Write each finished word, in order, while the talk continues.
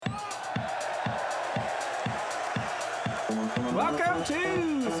Welcome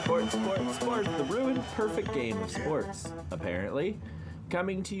to Sports, the ruined perfect game of sports, apparently.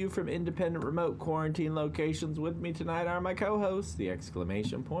 Coming to you from independent remote quarantine locations with me tonight are my co-hosts, the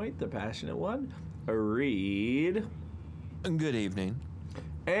exclamation point, the passionate one, Reed. Good evening.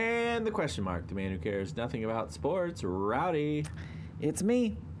 And the question mark, the man who cares nothing about sports, Rowdy. It's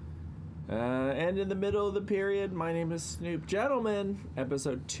me. And in the middle of the period, my name is Snoop. Gentlemen,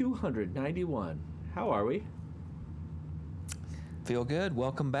 episode 291. How are we? Feel good.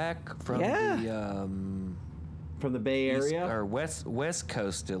 Welcome back from From the Bay Area? or West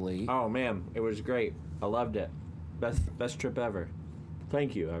Coast Elite. Oh man, it was great. I loved it. Best trip ever.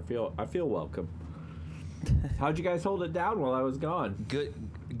 Thank you. I feel welcome. How'd you guys hold it down while I was gone? Good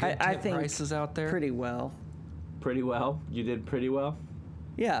I tip think prices out there. Pretty well. Pretty well. You did pretty well.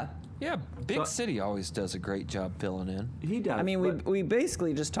 Yeah. Yeah, Big City always does a great job filling in. He does. I mean, we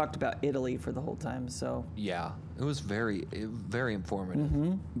basically just talked about Italy for the whole time, so. Yeah, it was very informative.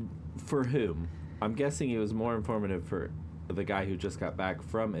 Mm-hmm. For whom? I'm guessing it was more informative for the guy who just got back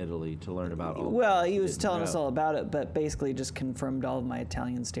from Italy to learn about all. Well, he was telling us know. all about it, but basically just confirmed all of my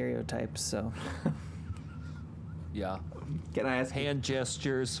Italian stereotypes, so. Yeah, Can I ask? hand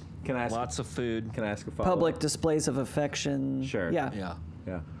gestures. Can I ask? Lots of food. Can I ask a follow-up? Public displays of affection. Sure. Yeah. Yeah.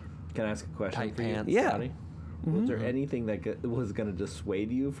 Yeah. Can I ask a question Tight for you? pants. Yeah. Rowdy? Was there anything that was going to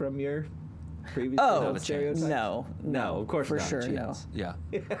dissuade you from your previous Oh, Not a chance. stereotypes? No, of course for not. sure, no. Yeah.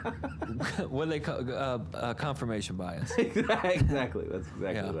 What do they call confirmation bias? Exactly. That's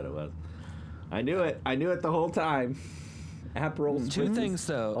exactly Yeah. what it was. I knew it. I knew it the whole time. Aperol Two spritzes things,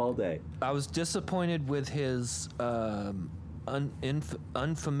 though. all day. I was disappointed with his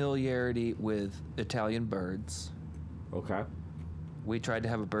unfamiliarity with Italian birds. Okay. We tried to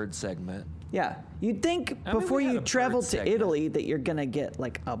have a bird segment. Yeah. You'd think I mean, before we had you a travel bird to segment. Italy that you're going to get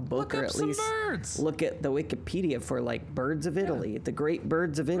like a book Look or up at some least birds. look at the Wikipedia for like birds of Italy, the great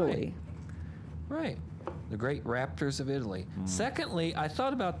birds of Italy. Right. The great raptors of Italy. Secondly, I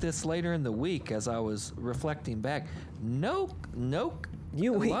thought about this later in the week as I was reflecting back. Lots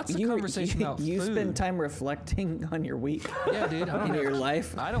of conversation about you food. spend time reflecting on your week. Yeah, dude. I don't in have, your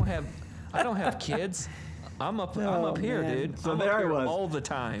life. I don't have kids. I'm up here, man. dude. So I'm there up I here was. all the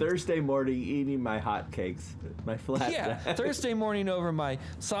time. Thursday morning eating my hotcakes, my flat. Yeah, Thursday morning over my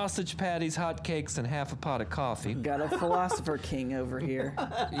sausage patties, hot cakes, and half a pot of coffee. Got a philosopher king over here.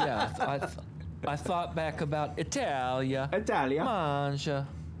 Yeah, I thought back about Italia. Mangia.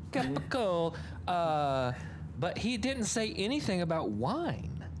 Capicola. But he didn't say anything about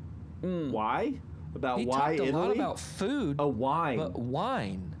wine. Why? About He why talked a Italy? lot about food. A wine. But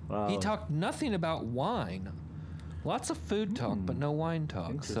wine. He Oh. talked nothing about wine. Lots of food talk, but no wine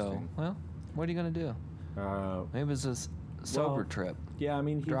talk. So, Interesting. well, what are you going to do? Maybe it was a sober Well, trip, Yeah, I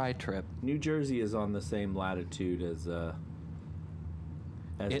mean, dry trip. New Jersey is on the same latitude as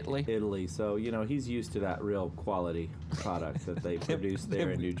Italy? Italy, so he's used to that real quality product that they produce there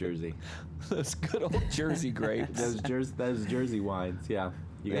in New Jersey. Those good old Jersey grapes. Those Jersey wines, yeah.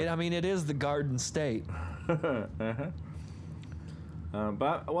 I mean, it is the Garden State. But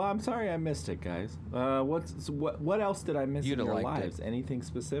I'm sorry I missed it, guys. What else did I miss You'd in have your liked lives? Anything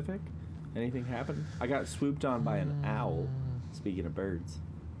specific? Anything happened? I got swooped on by an owl. Speaking of birds,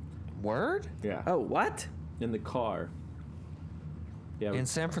 Word? yeah. Oh, what? In the car. Yeah. In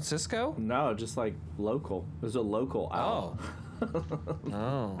San Francisco? No, just like local. There's a local owl.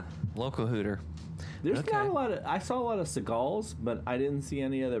 Oh, local hooter. There's Okay. not a lot of. I saw a lot of seagulls, but I didn't see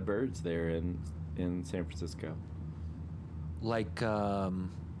any other birds there in San Francisco. Like,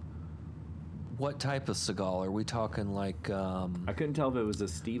 what type of Seagal? Are we talking like? I couldn't tell if it was a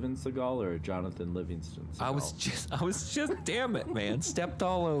Steven Seagal or a Jonathan Livingston Seagal. I was just, damn it, man, stepped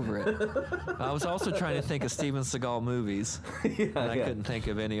all over it. I was also trying to think of Steven Seagal movies, and I couldn't think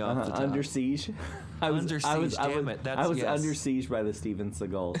of any off the top. Under Siege. Under Siege, damn it, I was yes. under siege by the Steven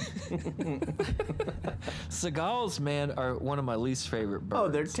Seagal. Seagulls, man, are one of my least favorite birds. Oh,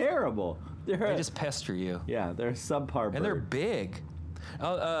 they're terrible. They just pester you, yeah, they're a subpar bird. and they're big.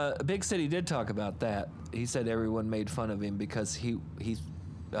 Oh, Big City did talk about that. He said everyone made fun of him because he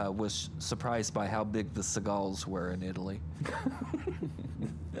was surprised by how big the seagulls were in Italy.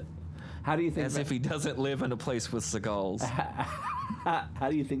 How do you think? As if he doesn't live in a place with seagulls. How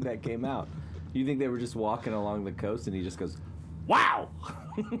do you think that came out? You think they were just walking along the coast and he just goes, "Wow!"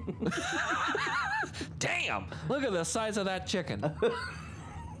 Damn! Look at the size of that chicken.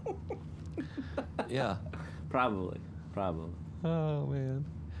 Yeah. Probably. Oh man.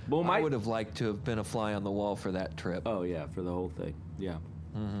 Well, I would have liked to have been a fly on the wall for that trip. Oh yeah, for the whole thing. Yeah.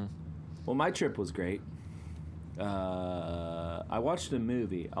 Mm-hmm. Well, my trip was great. I watched a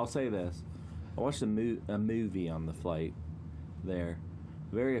movie. I'll say this: I watched a movie on the flight. there.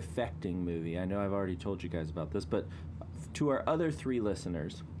 Very affecting movie. I know I've already told you guys about this, but to our other 3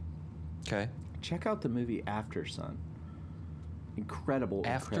 listeners, Okay. check out the movie After Sun. Incredible.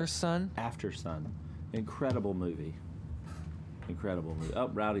 After Sun? After Sun. Incredible movie. Incredible movie. Oh,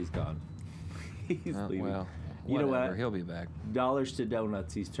 Rowdy's gone. He's leaving. Well, you know whatever. what? He'll be back. Dollars to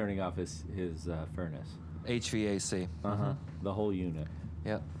donuts. He's turning off his furnace. HVAC. The whole unit.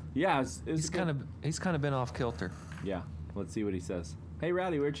 Yep. Yeah, He's kind of been off kilter. Yeah. Let's see what he says. Hey,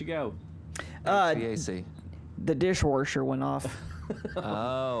 Rowdy, where'd you go? HVAC. The dishwasher went off.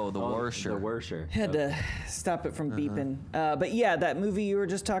 Oh, the washer. The worsher. Had to stop it from beeping. But yeah, that movie you were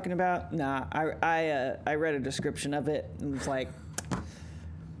just talking about. Nah, I read a description of it and was like,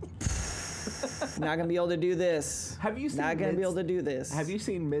 not gonna be able to do this. Have you seen Not gonna be able to do this. Have you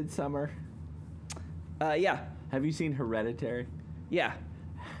seen Midsummer? Yeah. Have you seen Hereditary? Yeah.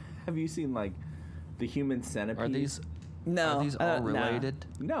 Have you seen like The Human Centipede? Are these No. all nah. related?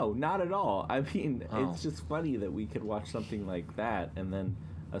 No, not at all. I mean, Oh. it's just funny that we could watch something like that and then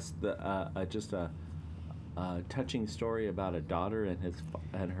just a touching story about a daughter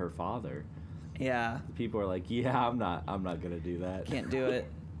and her father. Yeah. People are like, "Yeah, I'm not gonna do that." Can't do it.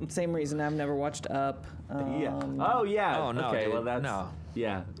 Same reason I've never watched Up. Yeah. Oh yeah. Oh, no, Okay. dude. Well, that's No.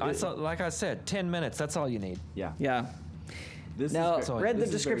 Yeah. Like I said, 10 minutes. That's all you need. Yeah. Yeah. This No, is read the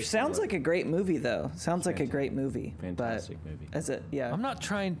this is very description. Sounds similar. like a great movie, though. Sounds like a great movie. Fantastic but movie. Is it? Yeah. I'm not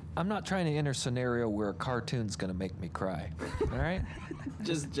trying to enter a scenario where a cartoon's gonna make me cry. All right?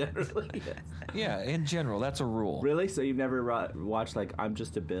 Just generally. Yeah, in general, that's a rule. Really? So you've never watched like I'm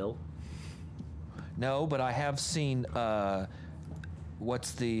Just a Bill? No, but I have seen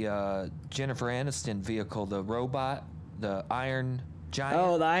what's the Jennifer Aniston vehicle, the robot, the Iron Giant.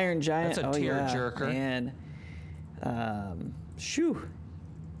 Oh, the Iron Giant. That's a oh, yeah. tearjerker. Man. Shoo.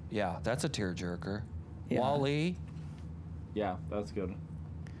 Yeah, that's a tearjerker. Yeah. Wall-E. Yeah, that's good.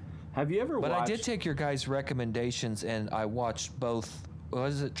 Have you ever But watched? I did take your guys' recommendations, and I watched both.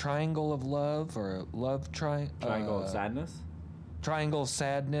 Was it Triangle of Love or Love Triangle of Sadness. Triangle of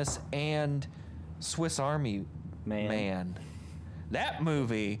Sadness and Swiss Army Man. That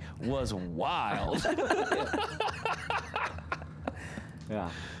movie was wild. Yeah.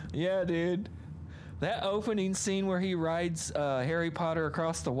 Yeah, dude. That opening scene where he rides Harry Potter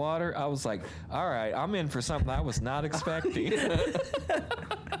across the water, I was like, all right, I'm in for something I was not expecting.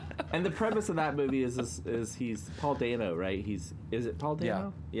 And the premise of that movie is he's Paul Dano, right? Is it Paul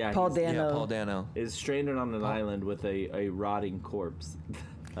Dano? Yeah. Paul he's- Dano. Yeah, Paul Dano. is stranded on an island with a rotting corpse.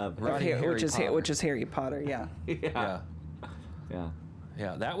 Of Rotting Harry Potter. Which is Harry Potter. Yeah. Yeah. Yeah.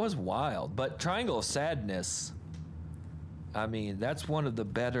 Yeah. That was wild. But Triangle of Sadness, I mean, that's one of the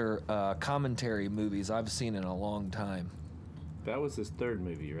better commentary movies I've seen in a long time. That was his third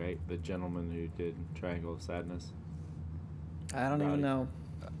movie, right? The gentleman who did Triangle of Sadness. I don't Rowdy. even know.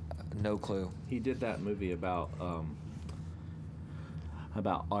 No clue. He did that movie about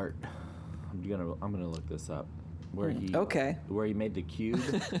art. I'm gonna look this up. Where he made the cube.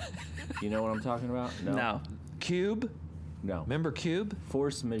 You know what I'm talking about? No. Cube? No. Remember Cube?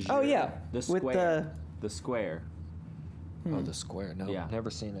 Force majeure. Oh, yeah. The With square. The square. Oh, The Square. No, Yeah. never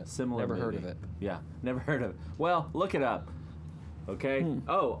seen it. Similar. Never movie. heard of it. Yeah, never heard of it. Well, look it up. Okay.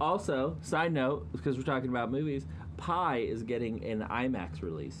 Oh, also, side note, because we're talking about movies, Pi is getting an IMAX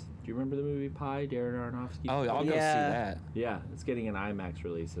release. Do you remember the movie Pi, Darren Aronofsky? Oh, I'll go see Yeah. that. Yeah, it's getting an IMAX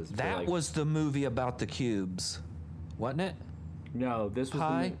release. That was the movie about the cubes, wasn't it? No, this was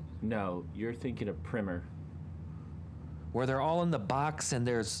Pi? No, you're thinking of Primer. Where they're all in the box and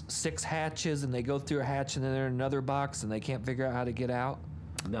there's 6 hatches and they go through a hatch and then they're in another box and they can't figure out how to get out.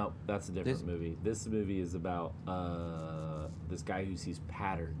 No, that's a different This- movie. This movie is about this guy who sees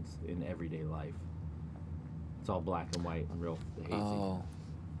patterns in everyday life. It's all black and white and real hazy. Oh.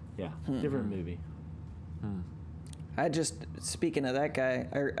 Yeah, different movie. Speaking of that guy,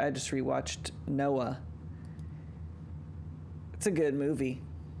 I just rewatched Noah. It's a good movie.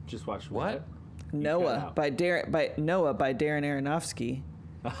 Just watch What? Noah by Darren Aronofsky.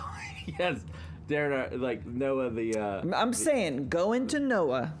 Yes, Darren, like Noah I'm saying go into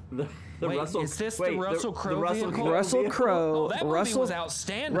Noah. the Wait, Russell. is this the wait, Russell Crowe Russell vehicle? Crowe Russell vehicle? Crowe. Oh, that movie was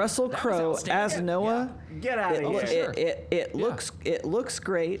outstanding. Russell That was Crowe outstanding. as Noah. Get out of It, here. it looks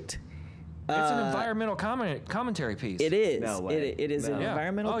great. It's an environmental commentary piece. It is. No way. It is No. an Yeah.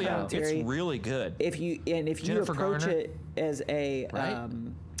 environmental Oh yeah, commentary. it's really good. If you Jennifer approach Garner. it as a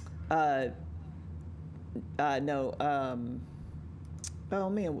Right? oh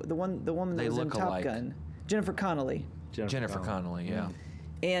man, the woman that They was in look Top alike. Gun, Jennifer Connelly, Jennifer Connelly, yeah.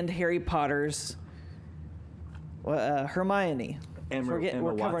 and Harry Potter's Hermione. Emma We're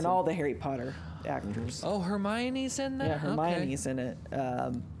covering Watson. all the Harry Potter. actors. Oh, Hermione's in that. Yeah, Hermione's in it.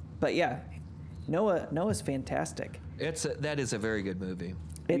 But yeah, Noah's fantastic. That is a very good movie.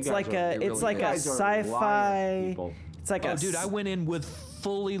 It's guys like are- a you it's really like a guys are sci-fi. liar people. It's like Oh, dude, I went in with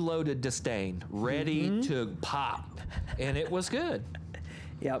fully loaded disdain, ready to pop, and it was good.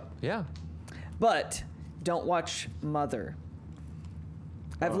 Yep. Yeah. But don't watch Mother.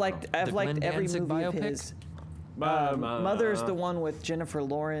 I've liked The every Glenn Danzig movie of biopic? his. Mother's the one with Jennifer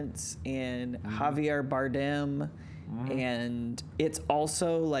Lawrence and Javier Bardem, and it's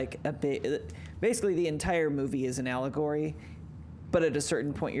also like a bit. Basically, the entire movie is an allegory, but at a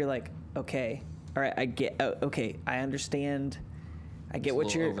certain point, you're like, okay, all right, I get. Okay, I understand. I get It's a what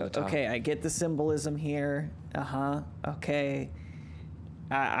little you're. over the top. Okay, I get the symbolism here. Okay.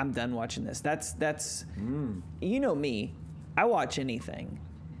 I'm done watching this. That's. You know me. I watch anything.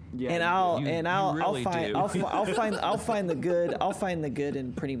 Yeah, And you do. I'll really find do. I'll find the good. I'll find the good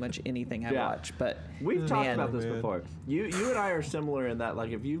in pretty much anything I Yeah. watch. But We've talked man, about this before. You and I are similar in that,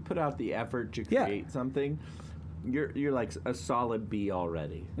 like, if you put out the effort to Yeah. create something, you're like a solid B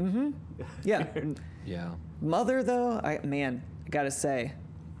already. yeah. Yeah. Mother though, I gotta say,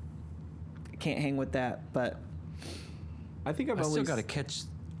 I can't hang with that. But I think I've I only still got to catch.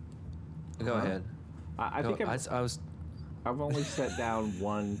 Go ahead. I think I was. I've only set down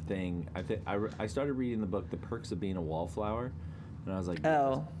one thing. I started reading the book, The Perks of Being a Wallflower, and I was like,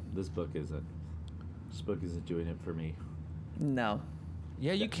 Oh. this book isn't doing it for me. no,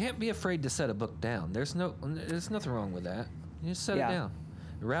 Yeah, you can't be afraid to set a book down. There's nothing wrong with that. You just set Yeah. it down.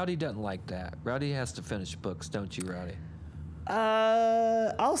 Rowdy doesn't like that. Rowdy has to finish books, don't you, Rowdy?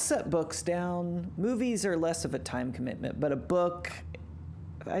 I'll set books down. Movies are less of a time commitment, but a book,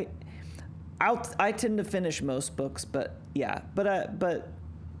 I tend to finish most books, but yeah, but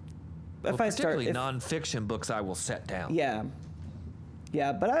if I start, Particularly nonfiction books, I will set down. yeah,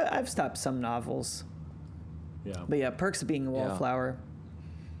 but I've stopped some novels. Yeah. But yeah, Perks of Being a Yeah. Wallflower.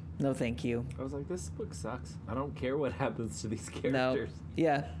 No, thank you. I was like, this book sucks. I don't care what happens to these No. characters.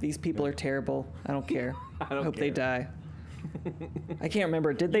 Yeah, these people are terrible. I don't care. I don't hope they care. die. I can't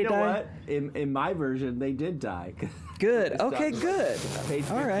remember. Did they You know die? what? In my version, they did die. Good. It's Okay, not- good. Page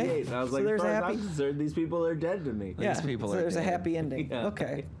 58. All right. And I was So like, as there's far a as happy. I'm concerned, these people are dead to me. Yeah. people so are there's a dead. happy ending. Yeah.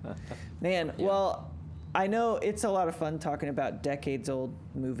 Okay. Man, well, I know it's a lot of fun talking about decades-old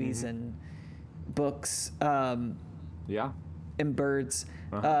movies and books Yeah. and birds.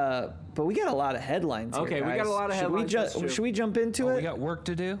 Uh-huh. But we got a lot of headlines. Okay, here, we got guys. a lot of headlines, that's true. Should we jump into Oh, it? we got work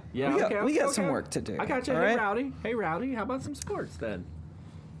to do. Yeah. We got some okay. work to do. I got you. All Hey, right? Rowdy. Hey, Rowdy. How about some sports then?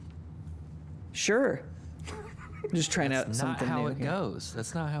 Sure. Just trying out Not something how new it here. goes.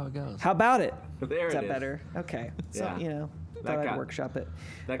 That's not how it goes. How about it? There Is it that is. better? Okay. So, Yeah. thought That I'd got- workshop it.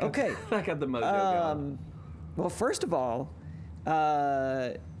 That got, Okay. That got the mojo going. Well, first of all,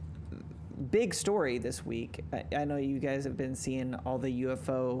 big story this week. I know you guys have been seeing all the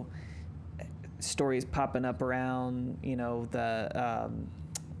UFO stories popping up around, the,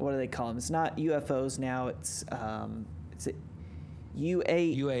 what do they call them? It's not UFOs now. It's it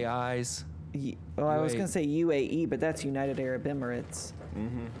UAIs, Well, I was going to say UAE, but that's United Arab Emirates.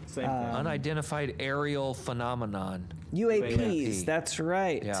 Same thing. unidentified aerial phenomenon. UAPs, that's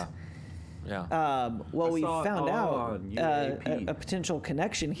right. Yeah. Yeah. Well, I we saw it found all out on UAP. a potential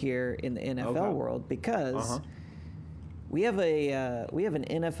connection here in the NFL Okay. world because Uh-huh. we have an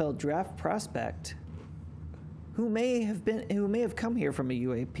NFL draft prospect who may have come here from a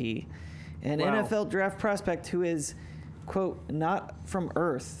UAP, an Wow. NFL draft prospect who is, quote, not from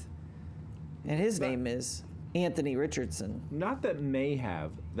Earth, and his name is Anthony Richardson. Not that may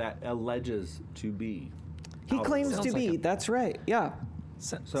have, that alleges to be. He Oh, claims sounds to like be. a- That's right. Yeah.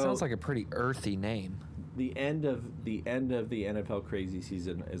 Sounds like a pretty earthy name. The end of the NFL crazy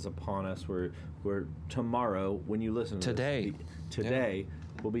season is upon us. We're tomorrow when you listen to Today. this, today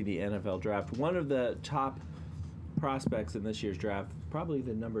will be the NFL draft. One of the top prospects in this year's draft, probably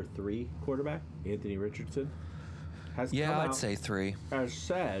the number 3 quarterback, Anthony Richardson, has Yeah, come I'd out, say 3. has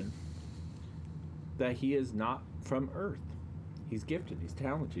said that he is not from Earth. He's gifted. He's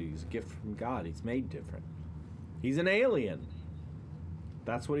talented. He's a gift from God. He's made different. He's an alien.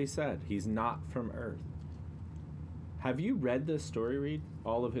 That's what he said. He's not from Earth. Have you read this story, Reed?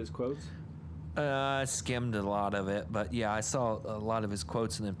 All of his quotes? I skimmed a lot of it, but yeah, I saw a lot of his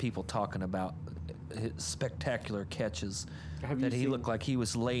quotes and then people talking about his spectacular catches. Have you That he seen- looked like he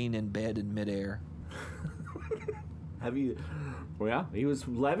was laying in bed in midair. Have you? Well, yeah, he was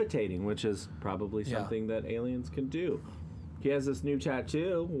levitating, which is probably Yeah. something that aliens can do. He has this new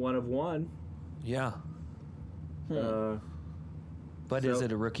tattoo, one of one. Yeah. But is So-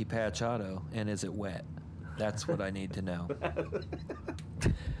 it a rookie patch auto and is it wet? That's what I need to know.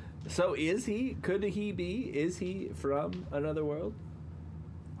 So is he? Could he be? Is he from another world?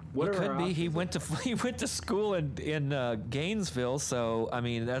 He could be. He went to school in Gainesville, so I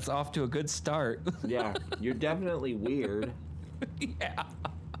mean that's off to a good start. Yeah, you're definitely weird. Yeah,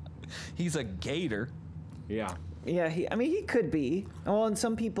 he's a gator. Yeah. Yeah, he could be. Well, and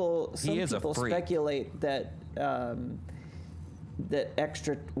some people speculate that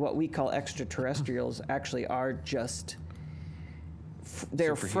that what we call extraterrestrials actually are just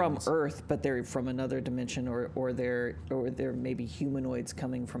they're from Earth, but they're from another dimension, or they're maybe humanoids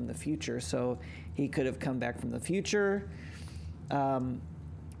coming from the future. So he could have come back from the future.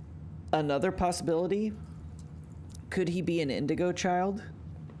 Another possibility: could he be an indigo child?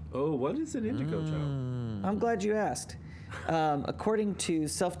 Oh, what is an indigo child? I'm glad you asked. According to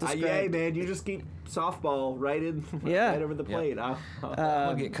self-described... Yay, man, you just keep softball right over the plate. I'm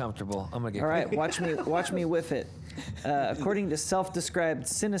going to get comfortable. All right, watch me whiff it. According to self-described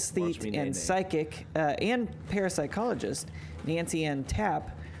synesthete and psychic and parapsychologist Nancy Ann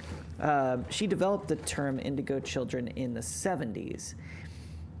Tapp, she developed the term indigo children in the 70s.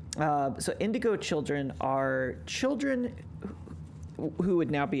 So indigo children are children who would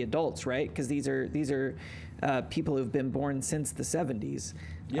now be adults, right? Because these are people who've been born since the 70s.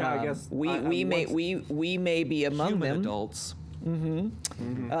 Yeah, I guess we may be among human them. Adults. Who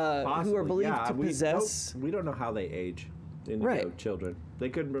are believed to possess. We don't know how they age. Indigo Right. children. They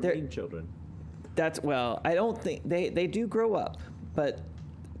couldn't remain children. I don't think they do grow up, but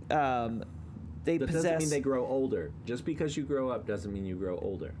they That possess. doesn't mean they grow older. Just because you grow up doesn't mean you grow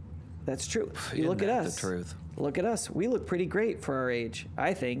older. That's true. You Isn't look at that us. the truth? Look at us. We look pretty great for our age,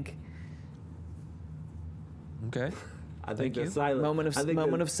 I think. Okay. I think Thank the you. silence. Moment of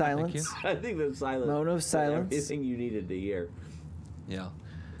silence. I think the silence. Moment of said silence. Everything you needed to hear. Yeah.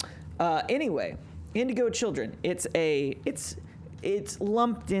 Anyway, indigo children. It's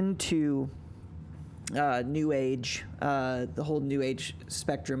lumped into New Age, the whole New Age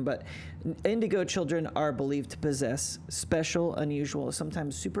spectrum. But indigo children are believed to possess special, unusual,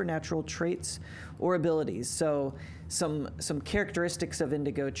 sometimes supernatural traits or abilities. So some characteristics of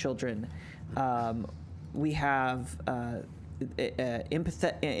indigo children. We have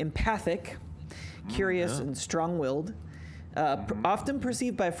empathic, curious, and strong-willed. Often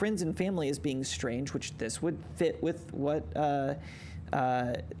perceived by friends and family as being strange, which this would fit with what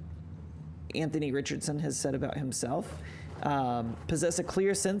Anthony Richardson has said about himself. Possess a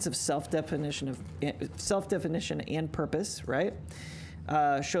clear sense of self-definition and purpose, right?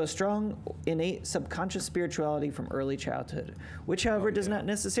 Show a strong, innate subconscious spirituality from early childhood, which, however, does not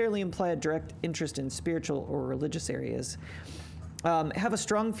necessarily imply a direct interest in spiritual or religious areas. Have a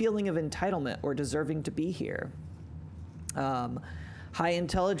strong feeling of entitlement or deserving to be here. High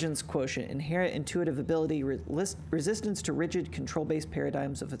intelligence quotient, inherent intuitive ability, resistance to rigid control-based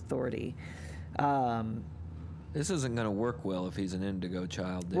paradigms of authority. This isn't going to work well if he's an indigo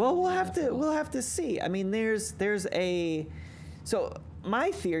child. Well, we'll have to see. I mean, so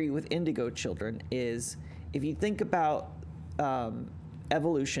my theory with indigo children is, if you think about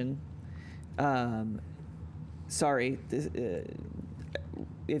evolution,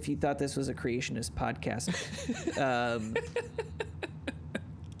 if you thought this was a creationist podcast,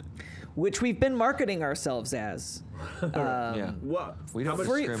 which we've been marketing ourselves as. Yeah. What? We don't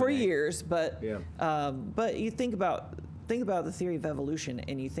for discriminate. years, but Yeah. but you think about the theory of evolution,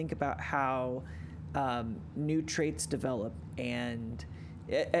 and you think about how new traits develop, and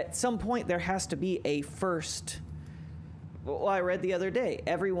at some point there has to be a first. Well, I read the other day,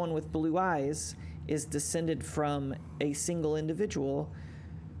 everyone with blue eyes is descended from a single individual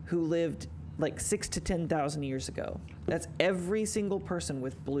who lived like 6,000 to 10,000 years ago. That's every single person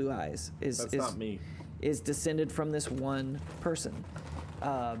with blue eyes That's not me. is descended from this one person.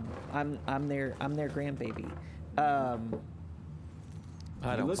 I'm their grandbaby. I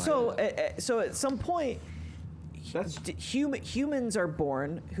don't. look- find So at some point, That's humans are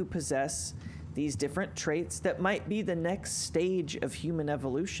born who possess these different traits that might be the next stage of human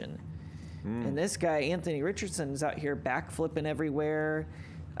evolution. And this guy, Anthony Richardson, is out here backflipping everywhere.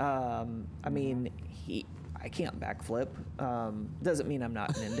 I mean, I can't backflip. Doesn't mean I'm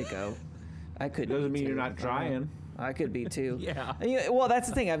not an indigo. I could. doesn't be mean too. you're not trying. I could be too. Yeah. Well, that's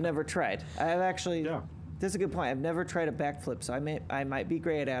the thing. I've never tried. I've actually. Yeah. That's a good point. I've never tried a backflip, so I might be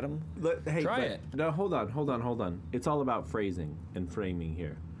great at them. Hey, Try but- it. No, hold on. It's all about phrasing and framing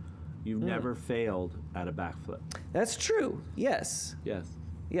here. You've never failed at a backflip. That's true. Yes. Yes.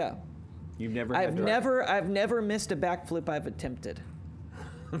 Yeah. You've never. I've never missed a backflip I've attempted.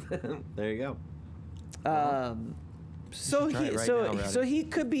 There you So should try he it right so now, Rowdy. so he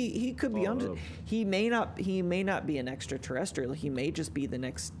could be Oh. under. He may not be an extraterrestrial. He may just be the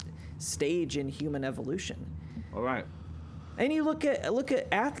next stage in human evolution. All right. And you look at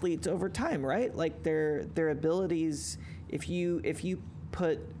athletes over time, right? Like their abilities. If you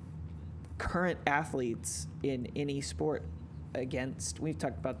put current athletes in any sport against, we've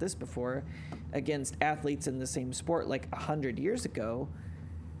talked about this before, against athletes in the same sport like 100 years ago,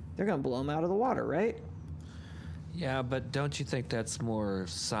 they're gonna blow them out of the water, right? Yeah, but don't you think that's more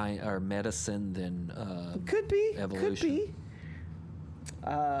science or medicine than Could be. evolution? Could be.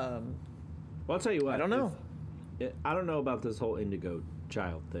 Well, I'll tell you what. I don't know. I don't know about this whole indigo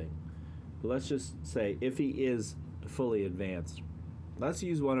child thing. But let's just say if he is fully advanced, let's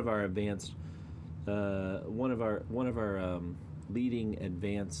use one of our advanced, one of our leading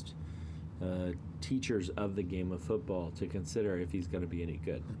advanced teachers of the game of football to consider if he's going to be any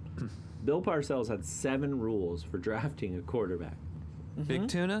good. Bill Parcells had 7 rules for drafting a quarterback. Big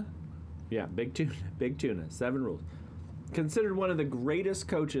Tuna? Yeah, Big Tuna, 7 rules. Considered one of the greatest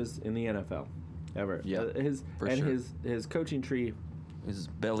coaches in the NFL ever. Yeah, his coaching tree Is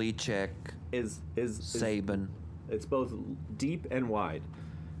Belichick, is Saban. It's both deep and wide.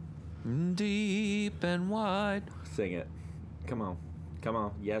 Deep and wide. Sing it. Come on.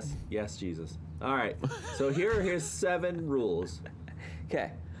 Yes, Jesus. All right. So here are his 7 rules,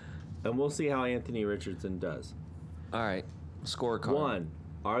 Okay. and we'll see how Anthony Richardson does. All right. Scorecard. 1,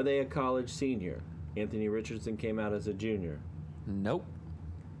 are they a college senior? Anthony Richardson came out as a junior. Nope.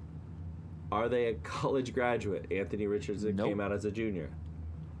 Are they a college graduate? Anthony Richardson Nope. came out as a junior.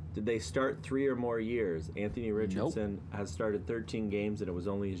 Did they start 3 or more years? Anthony Richardson has started 13 games, and it was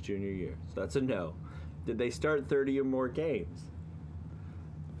only his junior year. So that's a no. Did they start 30 or more games?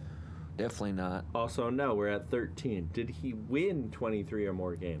 Definitely not. Also a no. We're at 13. Did he win 23 or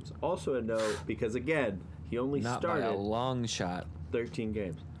more games? Also a no, because again, he only Not started by a long shot. 13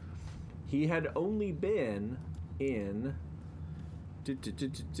 games. He had only been in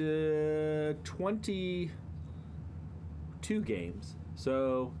 22 games,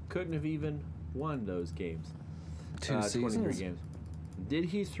 so couldn't have even won those games. 2 23 seasons. games. Did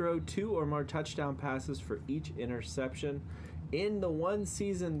he throw 2 or more touchdown passes for each interception? In the one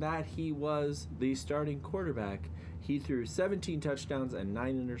season that he was the starting quarterback, he threw 17 touchdowns and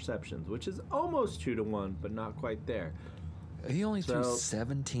 9 interceptions, which is almost 2-1, but not quite there. He only threw So-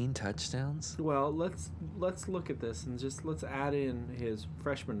 17 touchdowns? Well, let's look at this and just let's add in his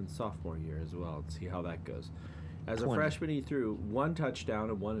freshman and sophomore year as well and see how that goes. As 20. a freshman, he threw 1 touchdown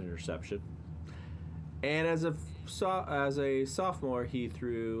and 1 interception, and as a sophomore, he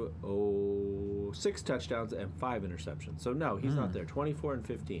threw 6 touchdowns and 5 interceptions. So no, he's not there. 24 and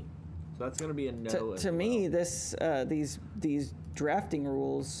 15. So that's going to be a no. To me, this these drafting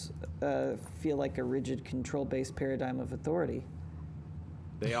rules feel like a rigid control-based paradigm of authority.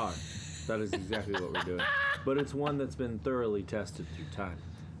 They are. That is exactly what we're doing. But it's one that's been thoroughly tested through time.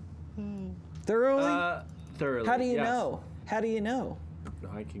 Thoroughly? Thoroughly. How do you yes. know? How do you know?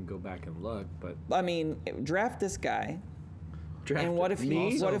 I can go back and look, but I mean, draft this guy. draft And what if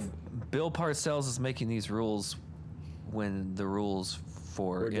me? he? What if? Bill Parcells is making these rules when the rules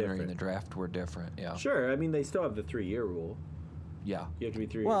for Were entering different. the draft were different. Yeah. Sure. I mean, they still have the 3-year rule. Yeah. You have to be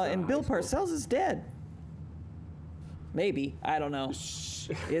 3 Well, years out and of Bill high school. Parcells is dead. Maybe, I don't know. Is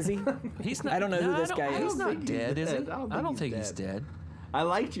he? He's not. I don't know who no, this guy I is. He's I don't not think he's dead, is he? dead. I don't think he's dead. I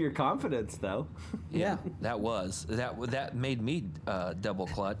liked your confidence, though. Yeah. That made me double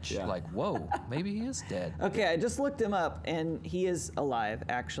clutch. Yeah. Like, whoa, maybe he is dead. Okay, I just looked him up, and he is alive,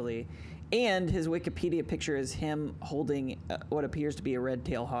 actually. And his Wikipedia picture is him holding what appears to be a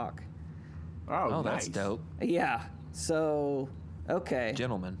red-tailed hawk. Oh, that's dope. Yeah. So, okay.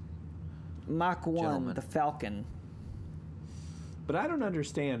 Gentlemen. Mach 1, Gentlemen. the Falcon. But I don't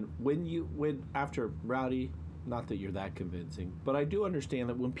understand when after Rowdy, not that you're that convincing, but I do understand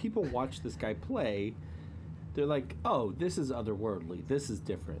that when people watch this guy play, they're like, "Oh, this is otherworldly. This is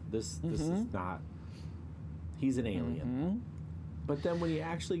different. This is not. He's an alien." But then when he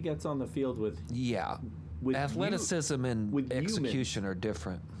actually gets on the field with Yeah. With Athleticism and with execution are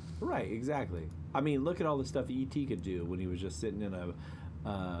different. right, exactly. I mean, look at all the stuff E.T. could do when he was just sitting in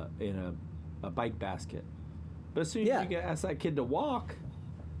a bike basket. But as soon as you ask that kid to walk,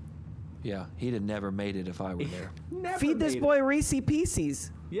 Yeah, he'd have never made it if I were there. never Feed this made boy it. Reese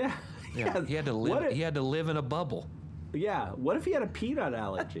Pieces. Yeah, Yeah, he had to What live. if- He had to live in a bubble. Yeah, what if he had a peanut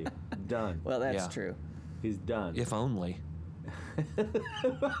allergy? Done. Well, that's Yeah. true. He's done. If only.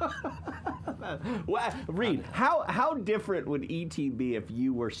 Reed, how different would E.T. be if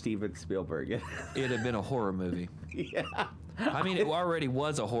you were Steven Spielberg? It'd have been a horror movie. Yeah. I mean, it already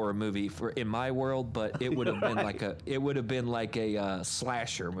was a horror movie in my world, but it would have been like a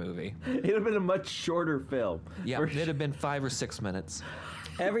slasher movie. It'd have been a much shorter film. Yeah, For it'd have been 5 or 6 minutes.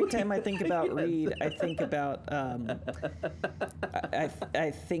 Every time I think about Reed, I think about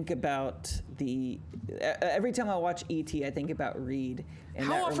I think about the. Every time I watch E.T., I think about Reed. And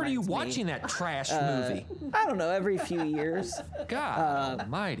How that often are you reminds me- watching that trash movie? I don't know. Every few years. God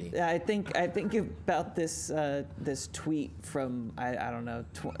Almighty! I think about this this tweet from I don't know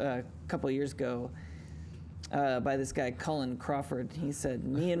a couple of years ago by this guy Colin Crawford. He said,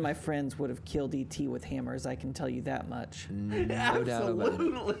 "Me and my friends would have killed E.T. with hammers. I can tell you that much." No doubt about it.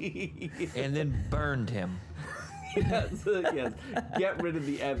 Absolutely. And then burned him. Yes, yes. Get rid of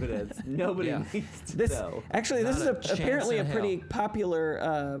the evidence. Nobody Yeah. needs to This know. actually, this Not is a chance apparently a in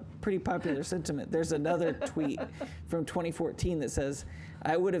pretty popular sentiment. There's another tweet from 2014 that says,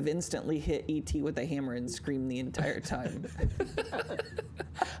 "I would have instantly hit ET with a hammer and screamed the entire time."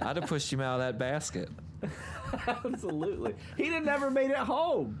 I'd have pushed him out of that basket. Absolutely. He'd have never made it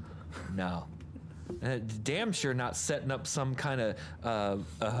home. No. Damn sure not setting up some kind of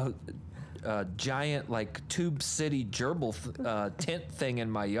giant like Tube City gerbil tent thing in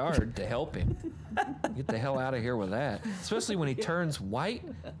my yard to help him. Get the hell out of here with that. Especially when he turns white.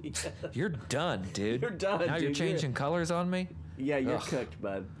 You're done, dude. You're done, Now you're dude. changing colors on me? Yeah, you're Ugh. cooked,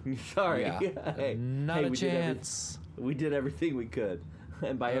 bud. Sorry. Yeah. Hey, Not hey, a we did chance. we did everything we could.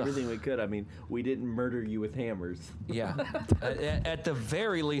 And by Ugh. everything we could, I mean, we didn't murder you with hammers. Yeah. At the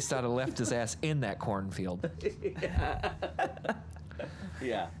very least, I'd have left his ass in that cornfield.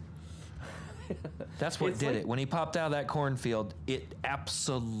 Yeah. That's what It's did like- it. When he popped out of that cornfield, it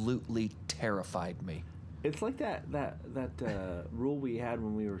absolutely terrified me. It's like that rule we had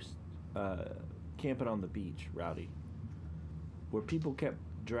when we were camping on the beach, Rowdy, where people kept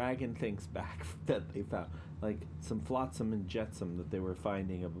dragging things back that they found, like some flotsam and jetsam that they were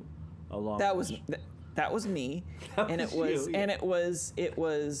finding along. That was me, That and was it was you, yeah. and it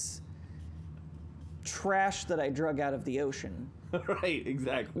was trash that I drug out of the ocean. Right,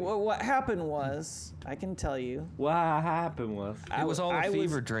 exactly. What happened was, I can tell you, What happened was It was all a I was-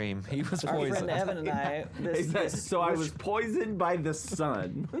 fever dream. He was our friend poisoned. Evan and I. exactly. So I was poisoned by the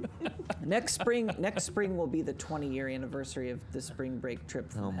sun. Next spring will be the 20-year anniversary of the spring break trip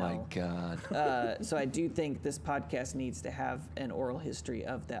from Oh my hell. God. So I do think this podcast needs to have an oral history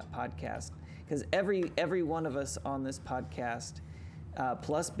of that podcast, because every one of us on this podcast,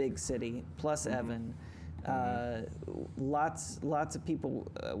 plus Big City, plus Evan, lots of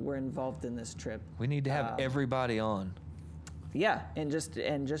people were involved in this trip. We need to have everybody on. Yeah, and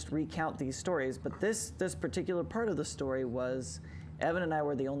just recount these stories. But this particular part of the story was, Evan and I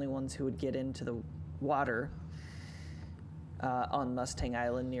were the only ones who would get into the water on Mustang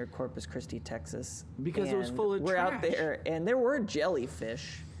Island near Corpus Christi, Texas. Because it was And full of we're out trash. there, and there were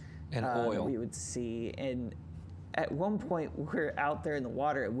jellyfish And that oil. we would see. And at one point, we're out there in the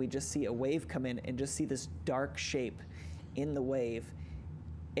water, and we just see a wave come in, and just see this dark shape in the wave,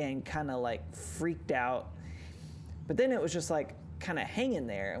 and kind of like freaked out. But then it was just like kind of hanging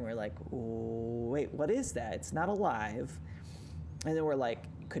there, and we're like, wait, what is that? It's not alive. And then we're like,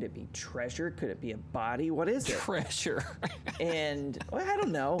 could it be treasure? Could it be a body? What is it? Treasure. And well, I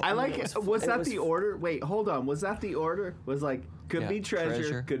don't know. I mean, like it it. Was that was- the order? Wait, hold on. Was that the order? Was like, could Yeah, be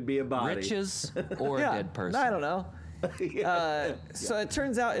treasure, could be a body. Riches or Yeah, a dead person. I don't know. Yeah. So it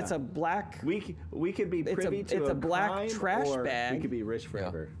turns out it's a black. We could be privy to it's a black crime, trash or bag. We could be rich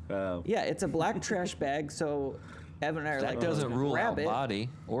forever. Yeah, it's a black trash bag. So Evan and I are That like, doesn't let's rule grab out it. body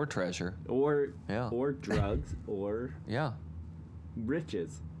or treasure. Or Yeah. or drugs or Yeah.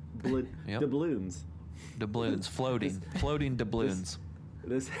 riches, Yep. doubloons. Doubloons floating doubloons.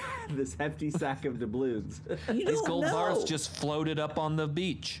 This hefty sack of doubloons. You These don't gold know. bars just floated up on the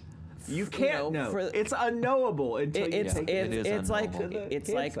beach. You can't know, know. for- It's unknowable until you It's take it is it's like unknowable. it's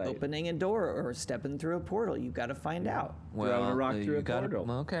To the like campsite. opening a door or stepping through a portal. You got to find out. Throwing a rock you through a gotta-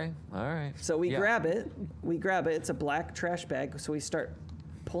 portal. Okay, all right. So we Yeah. grab it. It's a black trash bag. So we start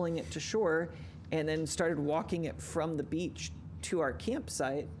pulling it to shore, and then started walking it from the beach to our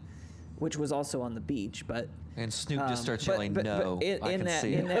campsite, which was also on the beach. But And Snoop just starts but- yelling, but "No, I in can that,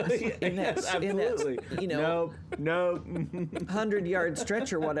 see in it." that, in that, Yes, in that, absolutely. you know, No. 100-yard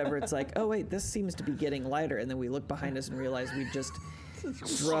stretch or whatever, it's like, oh wait, this seems to be getting lighter, and then we look behind us and realize we just drug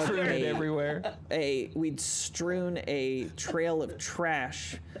Strewn it a, everywhere. we'd strewn a trail of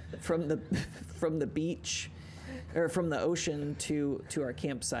trash from the beach or from the ocean to our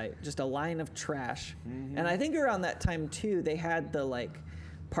campsite, just a line of trash. And I think around that time too, they had the like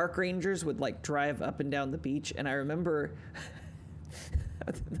park rangers would like drive up and down the beach, and I remember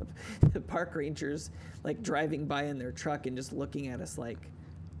the park rangers like driving by in their truck and just looking at us like,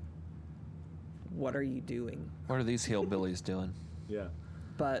 what are you doing? What are these hillbillies doing? Yeah.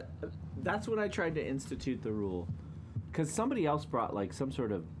 But That's when I tried to institute the rule. because somebody else brought like some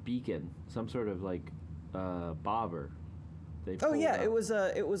sort of beacon, some sort of like bobber. They Oh pulled yeah, out. it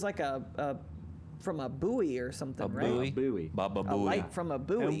was like a from a buoy or something, A right? buoy? Buoy. Baba A Booey. light from a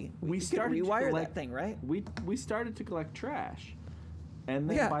buoy. And we You could started to rewire collect- that thing, right? We started to collect trash, and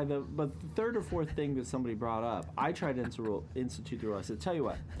then Yeah. by the third or fourth thing that somebody brought up, I tried to institute the rule. I said, "Tell you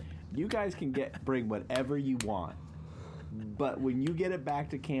what, you guys can bring whatever you want, but when you get it back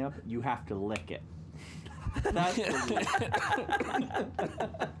to camp, you have to lick it." That's the rule.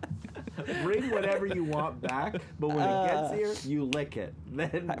 Bring whatever you want back, but when it gets here, you lick it.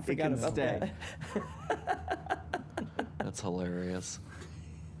 Then I it forgot can about stay. That's hilarious.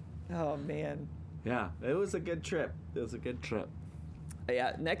 Oh man. Yeah, it was a good trip. It was a good trip.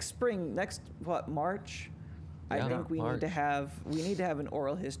 Yeah, next March? I Yeah, think we need to March. have an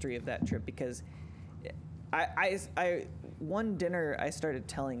oral history of that trip because I one dinner I started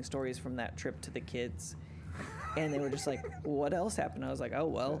telling stories from that trip to the kids, and they were just like, "What else happened?" I was like, "Oh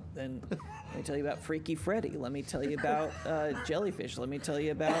well, then let me tell you about Freaky Freddy. Let me tell you about jellyfish. Let me tell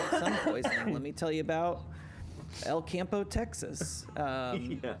you about sun poisoning. Let me tell you about El Campo, Texas.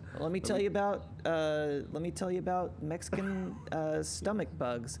 Yeah. Let me tell you about Mexican stomach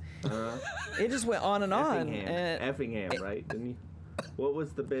bugs." It just went on and on. And Effingham, right? Didn't you? What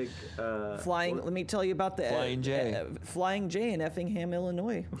was the big Flying. Let me tell you about the Flying J. Flying J in Effingham,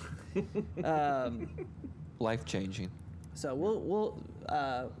 Illinois. Life changing. So we'll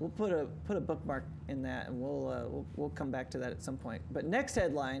put a bookmark in that, and we'll come back to that at some point. But next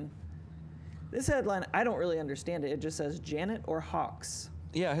headline. This headline, I don't really understand it. It just says Janet or Hawks.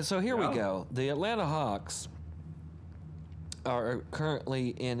 Yeah, so here we Yeah. go. The Atlanta Hawks are currently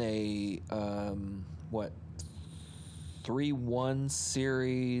in a 3-1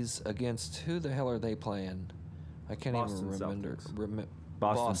 series against who the hell are they playing? I can't Boston even remember. Celtics.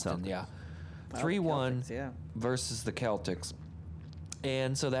 Boston, Celtics. yeah. Oh, the 3-1 Celtics, yeah. versus the Celtics.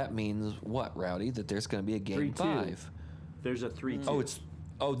 And so that means what, Rowdy? That there's going to be a game 3-2. 5. There's a 3-2.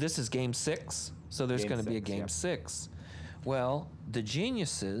 This is game 6, so there's Game going to be a 6, game yeah. 6. Well, the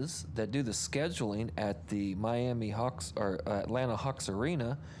geniuses that do the scheduling at the Miami Hawks or Atlanta Hawks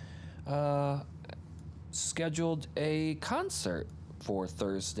Arena scheduled a concert for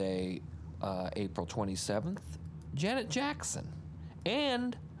Thursday, April 27th. Janet Jackson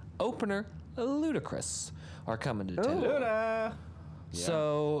and opener Ludacris are coming to town. Luda. Yeah.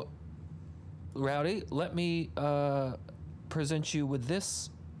 So, Rowdy, let me present you with this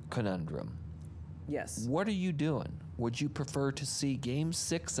conundrum. Yes. What are you doing? Would you prefer to see Game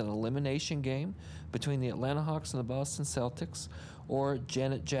 6, an elimination game between the Atlanta Hawks and the Boston Celtics, or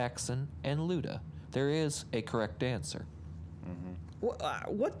Janet Jackson and Luda? There is a correct answer.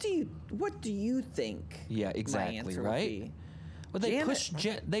 What do you think? Yeah, my exactly, answer would right? be? Well, they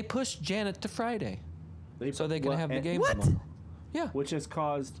Janet- pushed Janet to Friday, so they can well, have the and- game What? tomorrow. Yeah.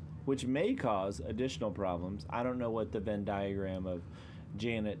 which may cause additional problems. I don't know what the Venn diagram of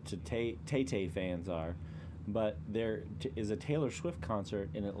Janet to Tay-Tay fans are, but there is a Taylor Swift concert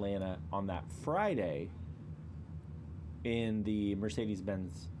in Atlanta on that Friday in the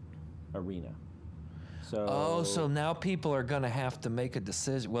Mercedes-Benz Arena. So now people are going to have to make a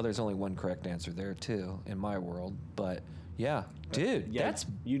decision. Well, there's only one correct answer there, too, in my world. But, yeah, dude, yeah,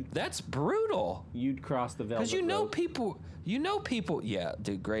 that's brutal. you'd cross the velvet Because you know road. people, yeah,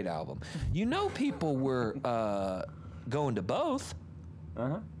 dude, great album. You know people were going to both.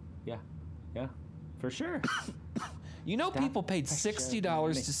 Uh-huh. Yeah, for sure. You know people paid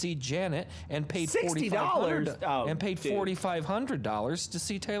 $60 to see Janet and paid $60? Oh, and paid dude. $4,500 to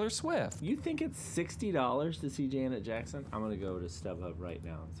see Taylor Swift. You think it's $60 to see Janet Jackson? I'm gonna go to StubHub right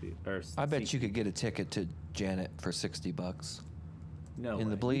now and see. I bet you could get a ticket to Janet for $60. No in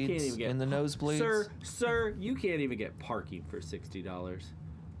the way. You can't bleeds, even get- in the nosebleeds. Sir, you can't even get parking for $60.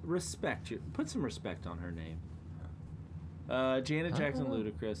 Put some respect on her name. Janet Jackson,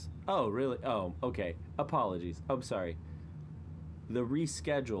 Ludacris. Oh, really? Oh, okay. Apologies. I'm sorry. The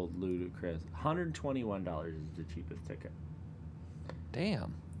rescheduled Ludacris. $121 is the cheapest ticket.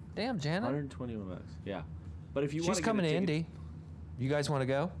 Damn, Janet. $121. Yeah, but if you want She's to coming to Indy. You guys want to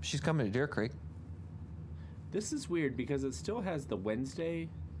go? She's coming to Deer Creek. This is weird because it still has the Wednesday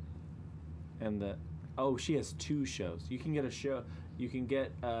and the. Oh, she has 2 shows. You can get a show. You can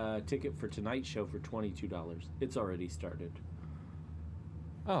get a ticket for tonight's show for $22. It's already started.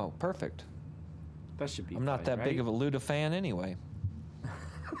 Oh, perfect. That should be. I'm not that big of a Luda fan anyway.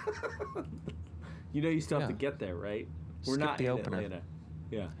 You know, you still have Yeah. to get there, right? We're Skip not the in opener. Atlanta.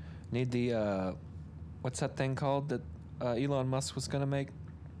 Yeah. Need the what's that thing called that Elon Musk was going to make?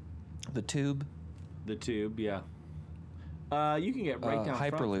 The tube. The Tube. Yeah. You can get right down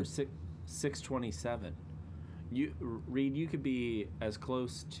front for Hyperloop. $627. Reed, you could be as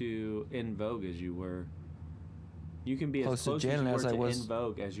close to In Vogue as you were. You can be as close Janet as you as I were to was. In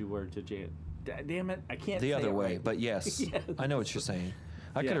Vogue as you were to Janet. Damn it, I can't The say other it way, right. but yes, Yes. I know what you're saying.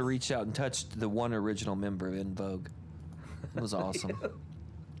 I could Yes. have reached out and touched the one original member of In Vogue. It was awesome.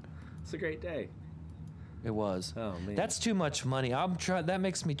 It's a great day. It was. Oh, man. That's too much money. That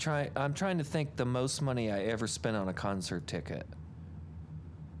makes me try. I'm trying to think the most money I ever spent on a concert ticket.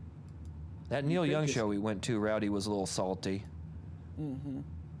 That Neil think Young it's- show we went to, Rowdy, was a little salty. Mm-hmm.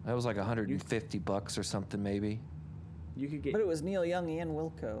 That was like $150 or something, maybe. You could get. But it was Neil Young and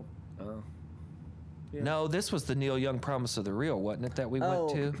Wilco. Oh. Yeah. No, this was the Neil Young Promise of the Real, wasn't it? That we went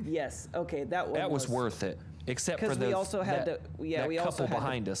to. Yes. Okay, that one. That was worth it, except for 'Cause the we also had that, to- yeah, that we also couple had to-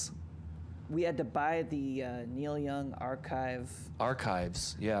 behind us. We had to buy the Neil Young archive.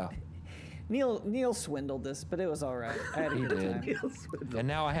 Archives, yeah. Neil swindled us, but it was all right. I had a He good did. time. And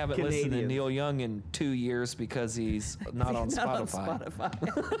now I haven't listened to Canadians. Neil Young in 2 years because he's not on Not Spotify. on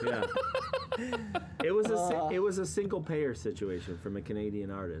Spotify. Yeah. It was a single payer situation from a Canadian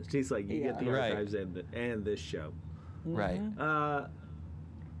artist. He's like, you get the Yeah. Right. archives and this show. Right.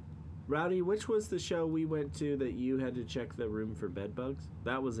 Rowdy, which was the show we went to that you had to check the room for bed bugs?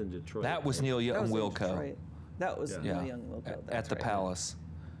 That was in Detroit. That was right? Neil That Young was in Wilco. Detroit. That was Yeah. Neil Young Wilco. At That's the right. Palace.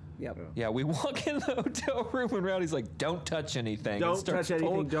 Yep. Yeah, we walk in the hotel room and Rowdy's like, "Don't touch anything." and Don't starts touch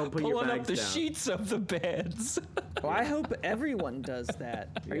anything, don't put your pulling up bags the down. sheets of the beds. Well, I hope everyone does that.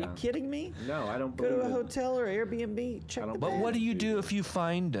 Are you Yeah. kidding me? No, I don't Go believe to a it. hotel or Airbnb. Check the But what beds. do you do if you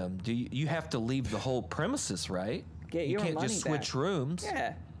find them? Do you have to leave the whole premises, right? Get you your can't money just switch back. rooms.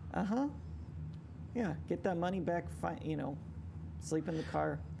 Yeah. Yeah. Get that money back. Sleep in the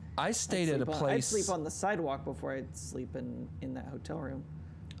car. I stayed at a I'd place. sleep on the sidewalk before I'd sleep in that hotel room.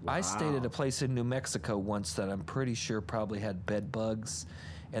 I stayed at Wow. a place in New Mexico once that I'm pretty sure probably had bed bugs,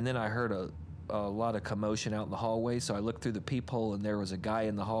 and then I heard a lot of commotion out in the hallway. So I looked through the peephole, and there was a guy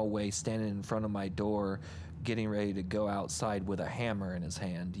in the hallway standing in front of my door, getting ready to go outside with a hammer in his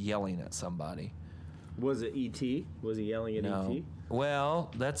hand, yelling at somebody. Was it E.T.? Was he yelling at No. E.T.? Well,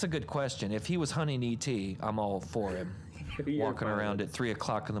 that's a good question. If he was hunting ET, I'm all for him. You're Walking fine around with at 3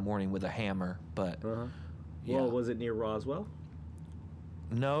 o'clock in the morning with a hammer, but it. Uh-huh. yeah. Well, was it near Roswell?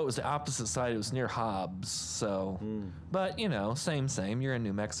 No, it was the opposite side. It was near Hobbs. So, but same. You're in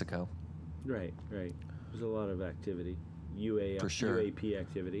New Mexico. Right. There's a lot of activity. For sure. UAP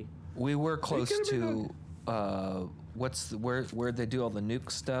activity. We were close could've to been where they do all the nuke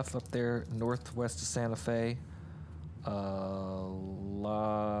stuff up there, northwest of Santa Fe.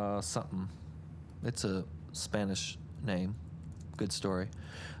 La something. It's a Spanish name. Good story.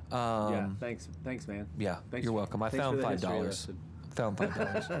 Yeah. Thanks, man. Yeah, Thanks you're for- welcome. I thanks found for the history $5. lesson. Found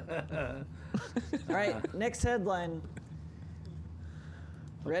 $5. All right. Next headline.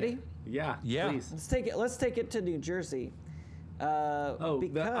 Ready? Yeah. Yeah. Please. Let's take it to New Jersey.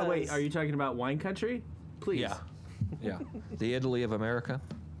 Because Wait. Are you talking about wine country? Please. Yeah, yeah. The Italy of America.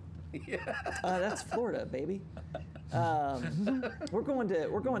 That's Florida, baby. We're going to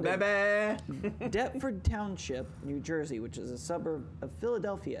Baby. Deptford Township, New Jersey, which is a suburb of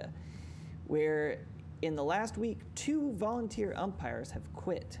Philadelphia, where in the last week 2 volunteer umpires have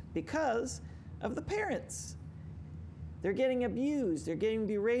quit because of the parents. They're getting abused. They're getting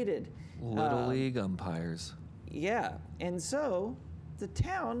berated. Little League umpires. Yeah, and so the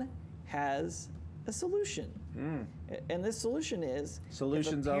town has a solution. And this solution is if a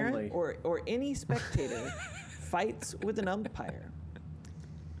Solutions parent only. or any spectator fights with an umpire,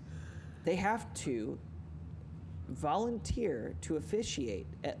 they have to volunteer to officiate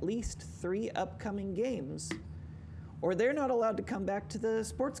at least 3 upcoming games, or they're not allowed to come back to the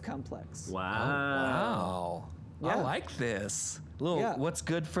sports complex. Oh, Wow. wow. Yeah. I like this. Little Yeah. what's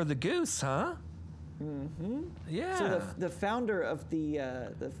good for the goose, huh? Mm-hmm. Yeah. So the founder of the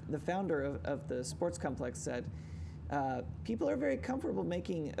founder of the sports complex said, people are very comfortable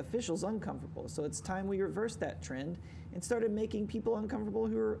making officials uncomfortable. So it's time we reversed that trend and started making people uncomfortable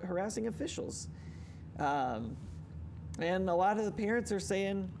who are harassing officials. And a lot of the parents are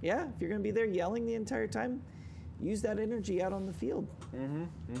saying, yeah, if you're going to be there yelling the entire time, use that energy out on the field.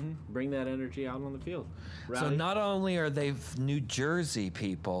 Bring that energy out on the field. So Rowdy? not only are they New Jersey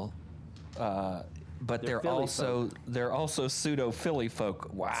people, but They're they're Philly also pseudo Philly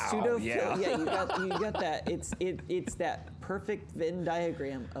folk. Wow. Yeah, you got that. It's that perfect Venn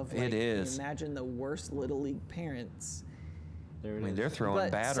diagram of like, It is. imagine the worst little league parents. There it I mean, is. they're throwing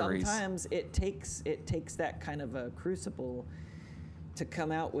But batteries. sometimes it takes that kind of a crucible to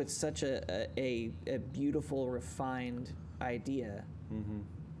come out with such a beautiful, refined idea.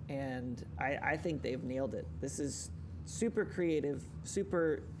 And I think they've nailed it. This is super creative,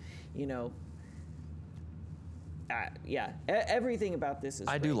 super, everything about this is.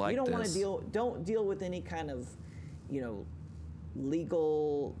 I do great. like You don't want this. to don't deal with any kind of,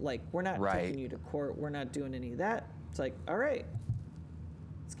 legal. Like we're not Right. taking you to court. We're not doing any of that. It's like, all right,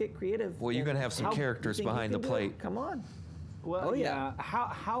 let's get creative. Well, you're and gonna have some how- characters you think you behind the can do plate. it? Come on. Well, Oh, yeah.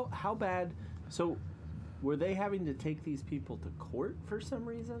 How bad? So, were they having to take these people to court for some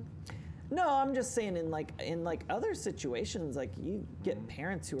reason? No, I'm just saying in other situations, like you get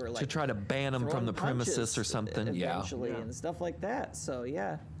parents who are like To try to ban them from throwing the premises punches or something. Yeah. eventually Yeah. and stuff like that. So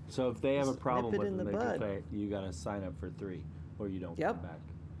yeah. So if they have a Just problem nip it with in them, the they bud. just say you got to sign up for 3, or you don't Yep. come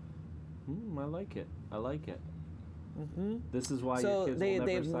back. I like it. I like it. Mm-hmm. This is why your So kids they will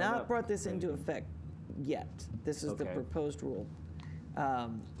never they've sign not up brought this for into anything. effect yet. This is the Okay. proposed rule. That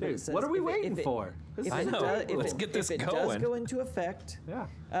Dude, it says what are we if it- waiting if it- for? This If I it know. does- if Let's it- get this if it going. does go into effect, Yeah.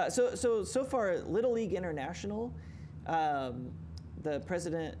 So far, Little League International, the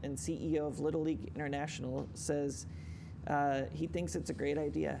president and CEO of Little League International says he thinks it's a great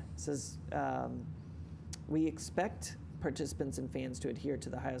idea. Says we expect participants and fans to adhere to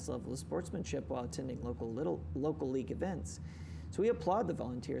the highest level of sportsmanship while attending local league events. So we applaud the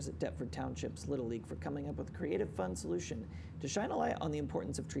volunteers at Deptford Township's Little League for coming up with a creative, fun solution to shine a light on the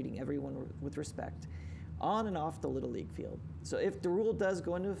importance of treating everyone with respect on and off the Little League field. So if the rule does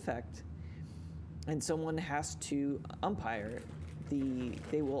go into effect and someone has to umpire,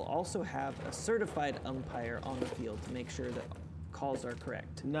 they will also have a certified umpire on the field to make sure that calls are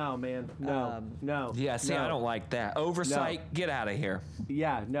correct. No, man. No. No. Yeah, see, no. I don't like that. Oversight, get out of here.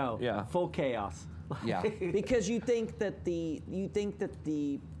 Yeah. No. Yeah. Full chaos. Yeah. Because you think that the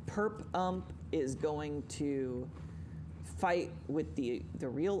perp ump is going to fight with the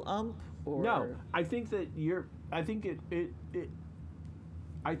real ump, or No, I think that I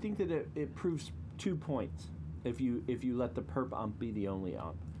think it proves 2 points if you let the perp ump be the only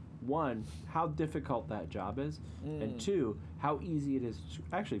ump. One, how difficult that job is, and 2, how easy it is.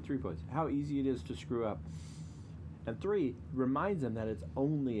 Actually, 3 points. How easy it is to screw up. And 3, reminds them that it's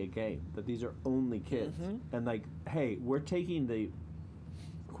only a game, that these are only kids. And like, hey, we're taking the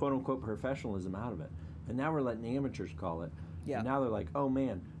quote unquote professionalism out of it. And now we're letting the amateurs call it. Yeah. And now they're like, oh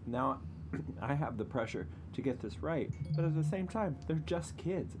man, now I have the pressure to get this right. But at the same time, they're just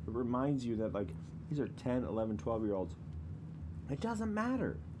kids. It reminds you that like these are 10, 11, 12-year-olds. It doesn't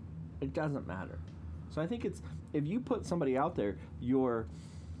matter. It doesn't matter. So I think it's, if you put somebody out there, you're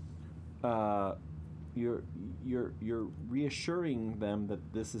reassuring them that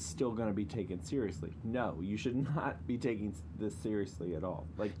this is still going to be taken seriously. No, you should not be taking this seriously at all.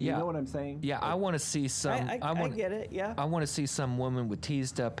 Like, you Yeah. know what I'm saying? Yeah, I want to see some. I get it. Yeah. I want to see some woman with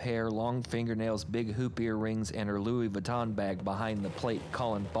teased up hair, long fingernails, big hoop earrings, and her Louis Vuitton bag behind the plate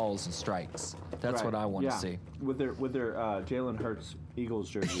calling balls and strikes. That's what Right. I want to Yeah. see. With their Jalen Hurts Eagles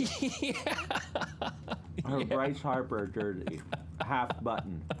jersey. Her Bryce Harper jersey, half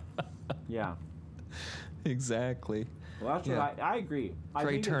button. Yeah. Exactly. Well, that's Yeah. what I agree. I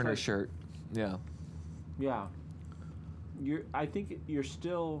Trey think it's Turner like- shirt. Yeah. Yeah. I think you're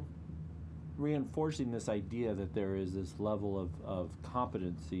still reinforcing this idea that there is this level of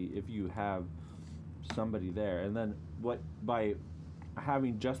competency if you have somebody there. And then by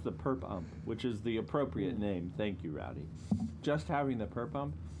having just the perp ump, which is the appropriate name, thank you, Rowdy. Just having the perp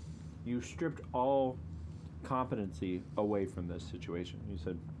ump, you stripped all competency away from this situation. You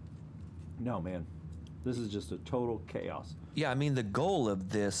said, no, man, this is just a total chaos. Yeah, I mean, the goal of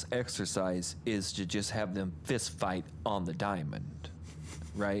this exercise is to just have them fist fight on the diamond,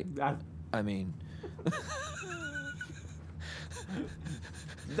 right? I mean,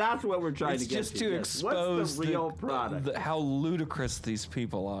 That's what we're trying it's to get just to. to yes. expose What's the real product? how ludicrous these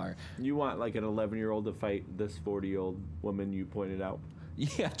people are. You want like an 11-year-old to fight this 40-year-old woman you pointed out?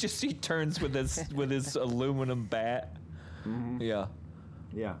 Yeah, just he turns with his aluminum bat. Yeah.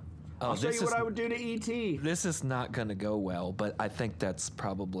 Yeah. Oh, I'll show this you what is- I would do to E.T. This is not going to go well, but I think that's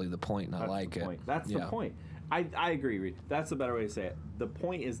probably the point, and I That's like the it. point. That's Yeah. the point. I agree, Reed. That's the better way to say it. The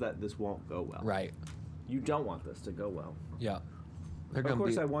point is that this won't go well. Right. You don't want this to go well. Yeah. They're Of going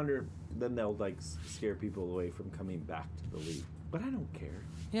course, to I be. wonder, then they'll like scare people away from coming back to the league. But I don't care.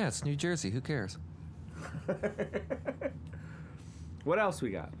 Yeah, it's New Jersey. Who cares? What else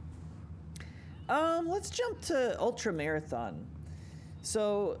we got? Let's jump to ultra marathon.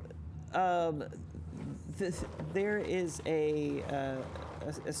 So, there is a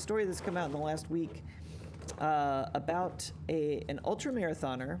story that's come out in the last week about an ultra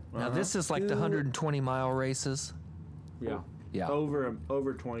marathoner. Now, this is like the Who- 120-mile races. Yeah. Yeah. Over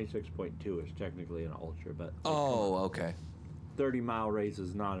 26.2 is technically an ultra, but Oh, okay. 30-mile race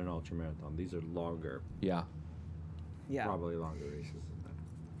is not an ultra marathon. These are longer, Yeah. Yeah. probably longer races than that.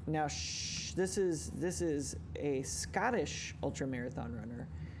 Now, this is a Scottish ultramarathon runner.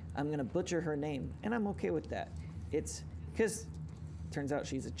 I'm gonna butcher her name, and I'm okay with that. It's because turns out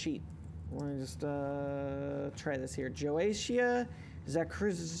she's a cheat. We're gonna just try this here. Joasia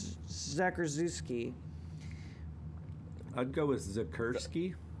Zakrzyski. I'd go with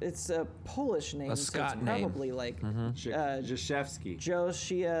Zakursky. It's a Polish name, A so Scot it's name. probably like Jaszewski.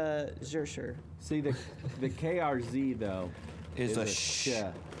 Josia Zercher. See, the KRZ, though, Is a sh.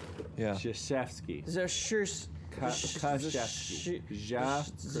 Yeah. Jaszewski. Zercher. Kaszewski.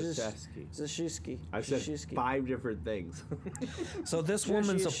 Jaszewski. Zashuski. I've said 5 different things. So this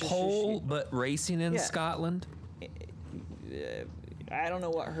woman's a She- pole, but racing in Yeah. Scotland. I don't know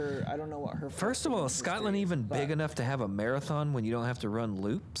what her. First of all, is Scotland even big enough to have a marathon when you don't have to run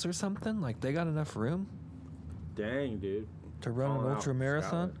loops or something? Like they got enough room Dang, dude. to run an Calling out ultra marathon?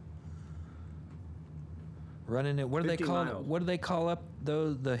 Scotland. Running it. What do they 50 call? miles. What do they call up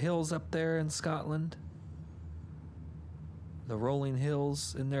the hills up there in Scotland? The rolling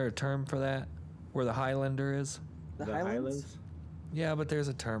hills. Isn't there a term for that? Where the Highlander is? The Highlands. Yeah, but there's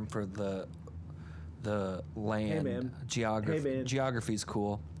a term for the land. man. Geography. Hey, man. Geography's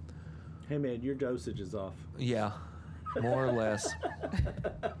cool. Hey, man, your dosage is off. Yeah, more or less.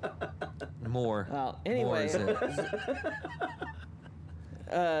 More. Well, More anyway, is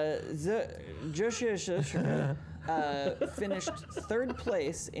it. Joshua Shosher finished 3rd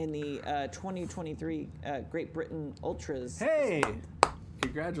place in the 2023 Great Britain Ultras. Hey!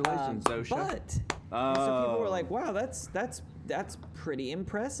 Congratulations, Zosha. But so people were like, "Wow, that's pretty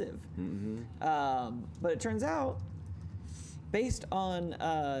impressive." But it turns out, based on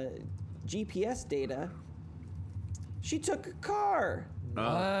GPS data, she took a car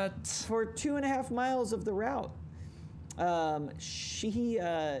What? for 2.5 miles of the route. So she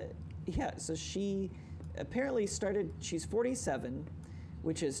apparently started. She's 47,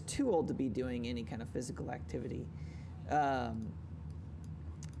 which is too old to be doing any kind of physical activity.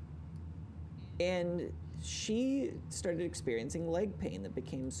 And she started experiencing leg pain that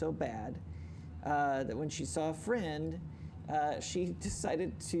became so bad that when she saw a friend, she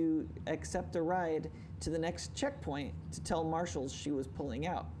decided to accept a ride to the next checkpoint to tell marshals she was pulling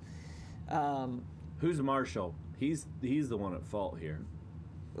out. Who's Marshall? He's the one at fault here.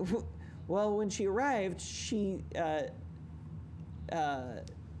 Well, when she arrived, she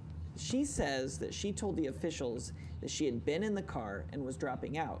says that she told the officials that she had been in the car and was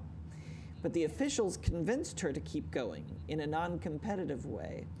dropping out. But the officials convinced her to keep going in a non-competitive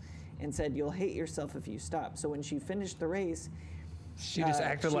way and said, "You'll hate yourself if you stop." So when she finished the race, She just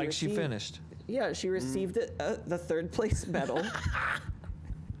acted like she received- finished. Yeah, she received the 3rd place medal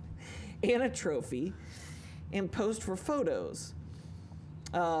and a trophy and posed for photos.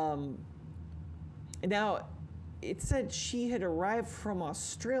 Now, it said she had arrived from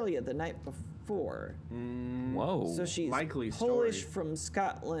Australia the night before. Whoa. So she's Likely Polish story. from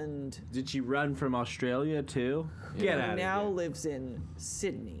Scotland. Did she run from Australia too? Get who out of now here. lives in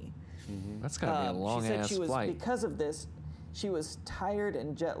Sydney. That's gotta be a long she said ass she was flight. because of this. She was tired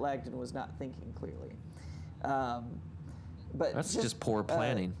and jet lagged and was not thinking clearly. But That's just poor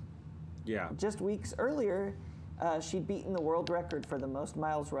planning. Yeah. Just weeks earlier, she'd beaten the world record for the most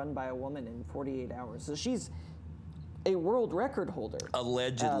miles run by a woman in 48 hours. So she's a world record holder.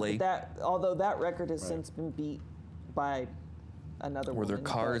 Allegedly. Although that record has since been beat by another Were woman. there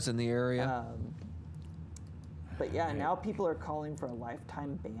cars in the area? But yeah, now people are calling for a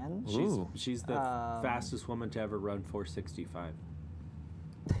lifetime ban. Ooh. She's the fastest woman to ever run 465.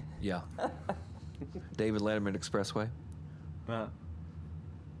 Yeah. David Letterman Expressway.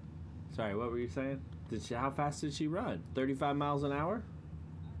 Sorry, what were you saying? How fast did she run? 35 miles an hour?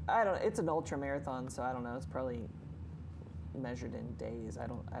 I don't. It's an ultra marathon, so I don't know. It's probably measured in days. I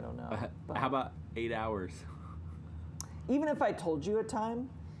don't know. But How about 8 hours? even if I told you a time,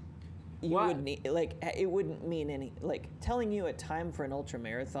 you What? would need it wouldn't mean any telling you a time for an ultra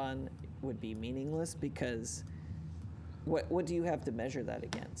marathon would be meaningless because what do you have to measure that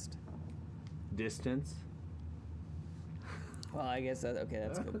against? Distance? Well, I guess that's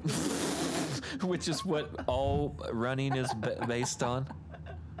good. Which is what all running is based on.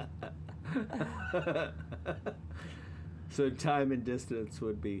 So time and distance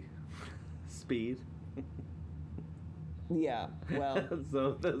would be speed. Yeah. Well.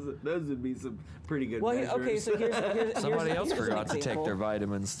 So those would be some pretty good Well, measures. okay. So here's Somebody else here's an forgot to take example. their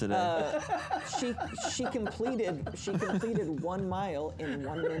vitamins today. She completed 1 mile in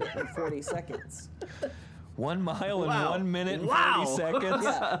 1 minute and 40 seconds. 1 mile Wow. and 1 minute and Wow. 40 seconds.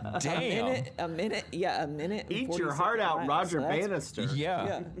 Yeah. Damn. A minute. And Eat 40 your heart out, miles. Roger So that's- Bannister. Yeah.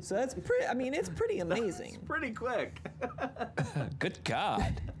 Yeah, so that's pretty. I mean, it's pretty amazing. Pretty quick. Good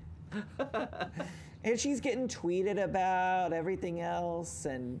God. And she's getting tweeted about everything else,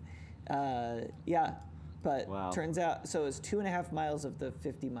 and yeah. But Wow. turns out, so it's 2.5 miles of the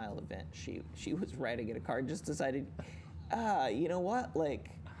 50-mile event. She was riding in a car, just decided, you know what? Like,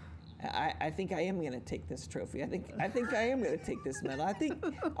 I think I am gonna take this trophy. I think I am gonna take this medal. I think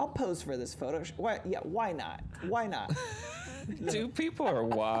I'll pose for this photo. Why? Yeah, why not? Why not? Dude, people are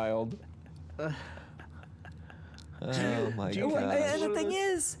wild. Oh my you- God. And the thing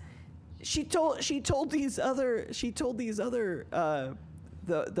is, she told these other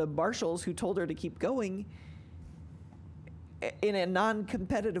the marshals who told her to keep going in a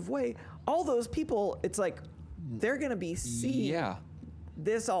non-competitive way. All those people, it's like they're gonna be seeing Yeah.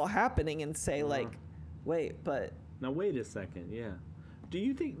 this all happening and say like, wait, but Now wait a second. Yeah. Do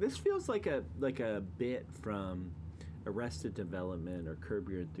you think this feels like a bit from Arrested Development or Curb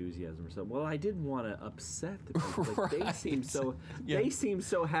Your Enthusiasm or something? Well, I didn't want to upset the people. Like, they seem so Yeah. they seem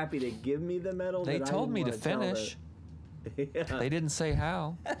so happy to give me the medal. They that I told didn't me to wanna tell finish. yeah. They didn't say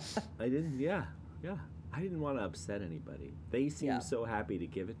how. I didn't. Yeah. I didn't want to upset anybody. They seem Yeah. so happy to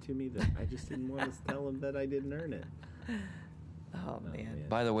give it to me that I just didn't want to tell them that I didn't earn it. oh man.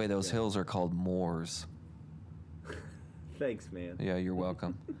 By the way, those hills are called moors. Thanks, man. Yeah, you're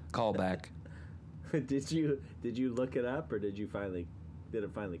welcome. Call back. Did you look it up or did it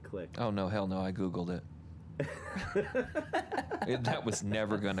finally click? Oh, no, hell no, I Googled it. That was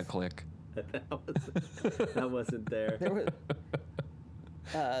never going to click. That wasn't there.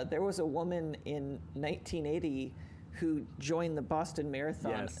 There was a woman in 1980 who joined the Boston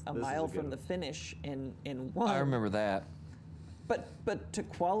Marathon Yes, a this is mile a good from one. the finish and won. I remember that. But to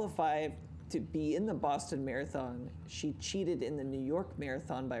qualify to be in the Boston Marathon, she cheated in the New York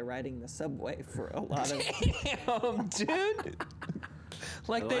Marathon by riding the subway for a lot of. Damn, dude.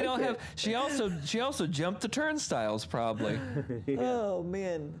 Like they like don't it. have. She also jumped the turnstiles probably. Oh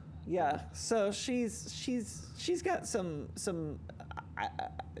man, yeah. So she's got some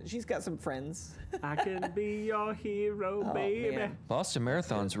she's got some friends. I can be your hero, Oh, baby. man. Boston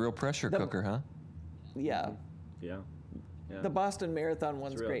Marathon's a real pressure cooker, huh? Yeah. Yeah. The Boston Marathon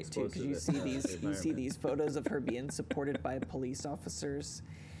one's real great too because explosive you see environment. these photos of her being supported by police officers.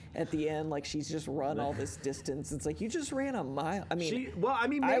 At the end, like she's just run all this distance. It's like you just ran a mile. I mean,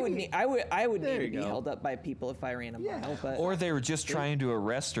 I would maybe- need There to you be go. held up by people if I ran a mile. But Or they were just trying to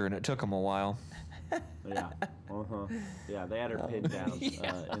arrest her and it took them a while. Yeah. Yeah, they had her pinned down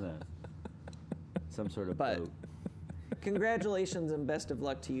in some sort of But- boat. congratulations and best of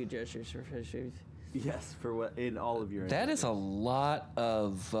luck to you, Joshua. Yes, for what in all of your. That is a endeavors. lot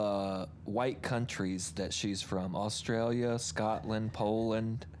of white countries that she's from. Australia, Scotland,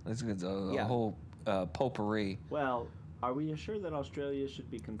 Poland. It's a Yeah. whole potpourri. Well, are we sure that Australia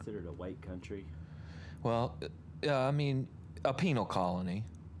should be considered a white country? Well, I mean, a penal colony.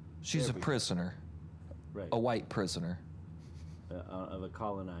 She's There a we go. prisoner, Right. a white prisoner. Of a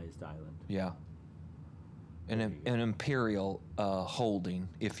colonized island. Yeah. There you go. An imperial holding,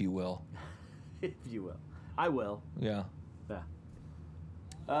 if you will. If you will. I will. Yeah.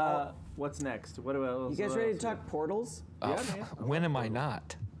 Yeah. What's next? What else? You guys what ready to else we talk portals? Yeah, Oh, man. when am I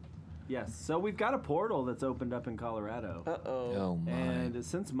not? Yes. So we've got a portal that's opened up in Colorado. Uh-oh. Oh my. And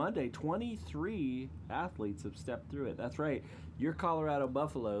since Monday, 23 athletes have stepped through it. That's right. Your Colorado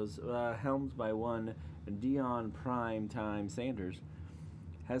Buffaloes, helmed by one Deion Primetime Sanders,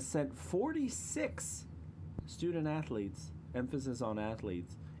 has sent 46 student athletes, emphasis on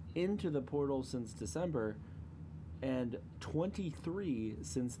athletes, into the portal since December, and 23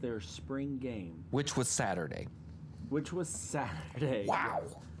 since their spring game, Which was Saturday. which was Saturday. Wow.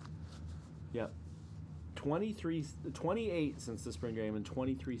 Yep. 28 since the spring game and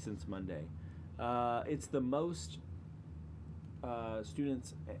 23 since Monday. It's the most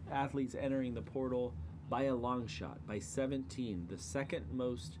athletes entering the portal by a long shot, by 17. The second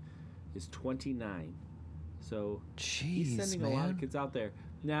most is 29. So he's Jeez, sending man. a lot of kids out there.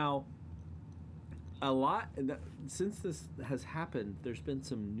 Now, since this has happened, there's been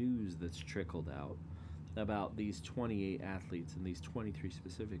some news that's trickled out about these 28 athletes and these 23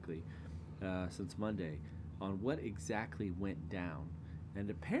 specifically since Monday on what exactly went down. And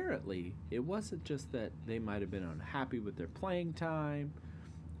apparently, it wasn't just that they might have been unhappy with their playing time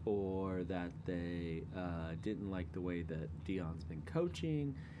or that they didn't like the way that Deion's been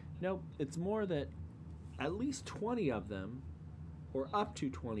coaching. No, it's more that at least 20 of them, or up to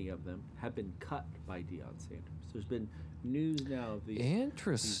 20 of them, have been cut by Deion Sanders. There's been news now of these.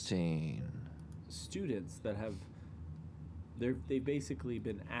 Interesting. students that have they've basically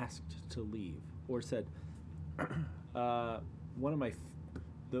been asked to leave or said one of my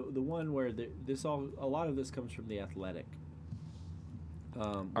the one where a lot of this comes from the Athletic.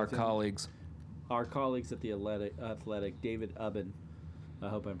 Our colleagues. Our colleagues at the Athletic, David Ubben. I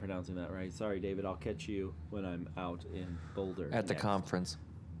hope I'm pronouncing that right. Sorry, David. I'll catch you when I'm out in Boulder. At the conference.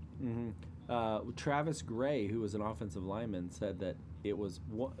 Mm-hmm. Travis Gray, who was an offensive lineman, said that it was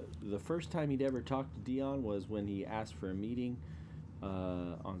the first time he'd ever talked to Deion was when he asked for a meeting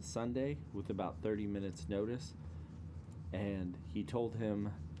on Sunday with about 30 minutes notice. And he told him...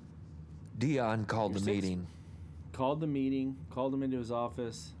 Deion called the meeting. Called him into his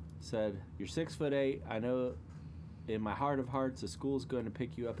office, said, "You're 6'8". I know in my heart of hearts the school's going to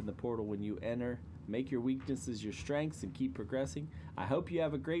pick you up in the portal when you enter. Make your weaknesses your strengths and keep progressing. I hope you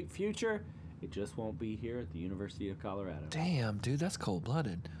have a great future. It just won't be here at the University of Colorado." Damn, dude, that's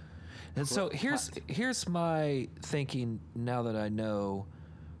cold-blooded. And so here's my thinking now that I know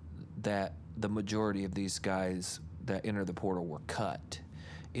that the majority of these guys that enter the portal were cut,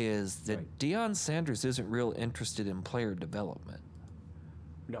 is that right. Deion Sanders isn't real interested in player development.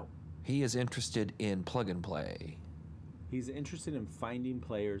 No. He is interested in plug and play. He's interested in finding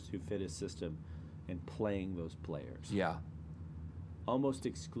players who fit his system and playing those players. Yeah. Almost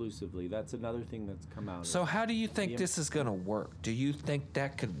exclusively. That's another thing that's come out. So how do you think this is going to work? Do you think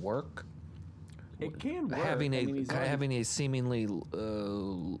that could work? It can work. Having a seemingly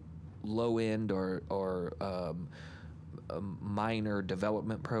low end or a minor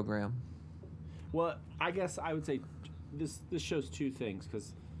development program. Well, I guess I would say this shows two things,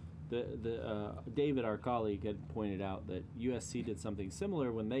 because David, our colleague, had pointed out that USC did something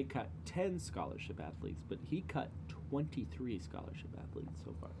similar when they cut 10 scholarship athletes, but he cut 23 scholarship athletes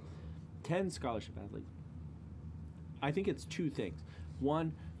so far. 10 scholarship athletes. I think it's two things.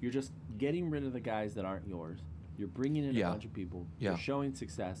 One, you're just getting rid of the guys that aren't yours. You're bringing in a bunch of people. You're showing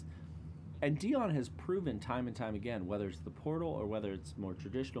success. And Deion has proven time and time again, whether it's the portal or whether it's more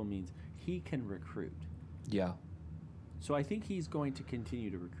traditional means, he can recruit. Yeah. So I think he's going to continue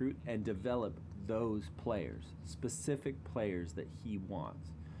to recruit and develop those players, specific players that he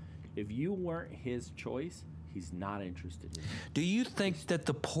wants. If you weren't his choice, he's not interested in you. Do you think that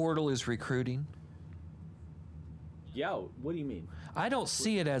the portal is recruiting? Yeah, what do you mean? I don't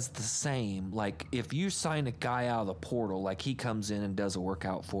see it as the same. Like, if you sign a guy out of the portal, like he comes in and does a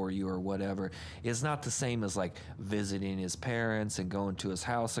workout for you or whatever, it's not the same as like visiting his parents and going to his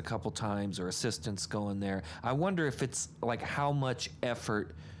house a couple times or assistants going there. I wonder if it's like how much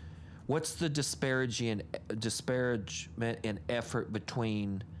effort, what's the disparagement in effort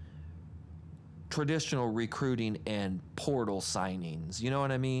between traditional recruiting and portal signings? You know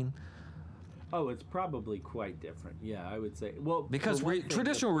what I mean? Oh, it's probably quite different. Yeah, I would say. Well, because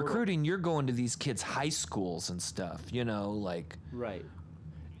traditional recruiting, you're going to these kids' high schools and stuff, you know, like. Right.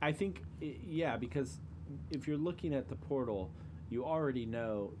 I think, yeah, because if you're looking at the portal, you already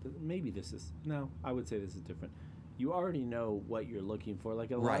know. Maybe this is. No, I would say this is different. You already know what you're looking for.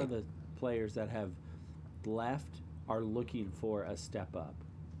 Like a lot of the players that have left are looking for a step up.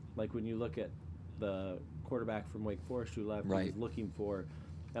 Like when you look at the quarterback from Wake Forest who left, he's looking for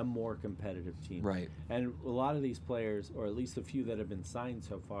a more competitive team. Right. And a lot of these players, or at least a few that have been signed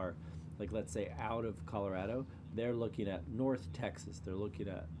so far, like let's say out of Colorado, they're looking at North Texas. They're looking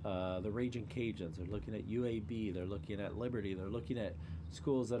at the Raging Cajuns. They're looking at UAB. They're looking at Liberty. They're looking at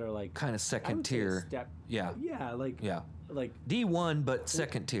schools that are like kind of second tier. Yeah, like D1 but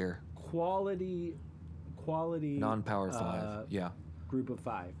second tier. Quality. Non-power 5. Group of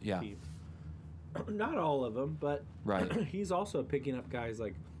 5 team. Not all of them, but he's also picking up guys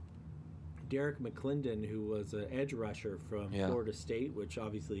like Derek McClendon, who was an edge rusher from Florida State, which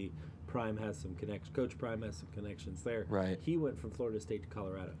obviously Prime has some connections. Coach Prime has some connections there. Right. He went from Florida State to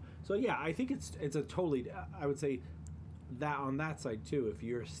Colorado. So yeah, I think it's a totally. I would say that on that side too. If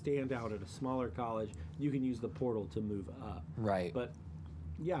you're a standout at a smaller college, you can use the portal to move up. Right. But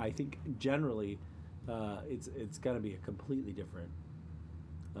yeah, I think generally, it's going to be a completely different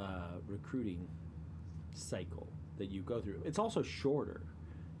recruiting cycle that you go through. It's also shorter.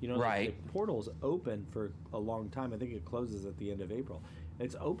 You know, the portal's open for a long time. I think it closes at the end of April.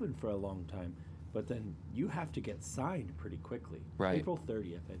 It's open for a long time, but then you have to get signed pretty quickly. Right. April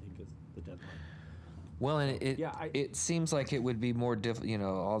 30th, I think, is the deadline. Well, and it seems like it would be more difficult. You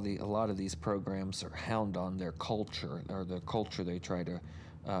know, a lot of these programs are hound on their culture or the culture they try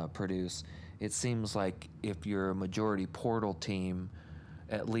to produce. It seems like if you're a majority portal team,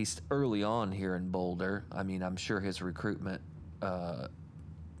 at least early on here in Boulder, I mean, I'm sure his recruitment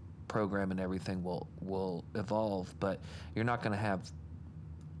program and everything will evolve, but you're not going to have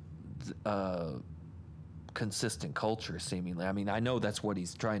consistent culture, seemingly. I mean, I know that's what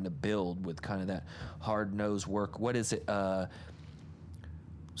he's trying to build with kind of that hard-nosed work. What is it?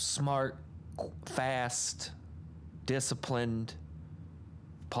 Smart, fast, disciplined,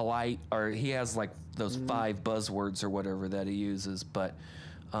 polite, or he has like those 5 buzzwords or whatever that he uses. But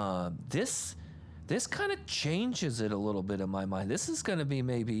this kind of changes it a little bit in my mind. This is going to be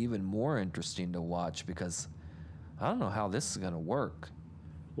maybe even more interesting to watch because I don't know how this is going to work.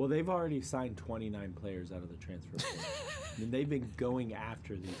 Well, they've already signed 29 players out of the transfer portal. I mean, they've been going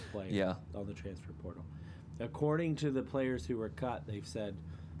after these players on the transfer portal. According to the players who were cut, they've said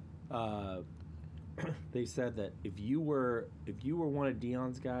that if you were one of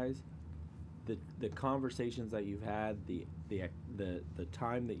Dion's guys, the conversations that you've had, the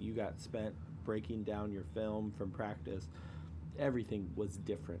time that you got spent breaking down your film from practice, everything was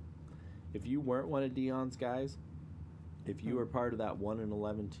different. If you weren't one of Dion's guys, if you were part of that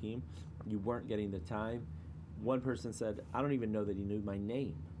 1-11 team, you weren't getting the time. One person said, I don't even know that he knew my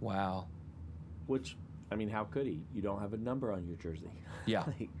name. Wow. Which, I mean, how could he? You don't have a number on your jersey. Yeah.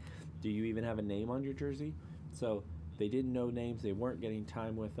 Like, do you even have a name on your jersey? So they didn't know names. They weren't getting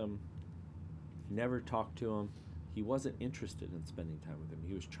time with him. Never talked to him. He wasn't interested in spending time with him.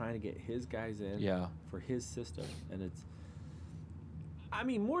 He was trying to get his guys in for his system. And it's, I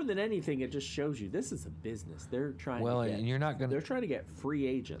mean, more than anything, it just shows you this is a business. They're trying to get, and you're not they're trying to get free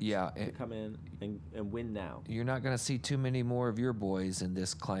agents to come in and win now. You're not going to see too many more of your boys in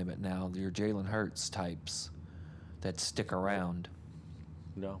this climate now, your Jalen Hurts types that stick around.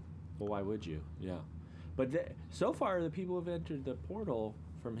 No. Well, why would you? Yeah. But so far, the people who have entered the portal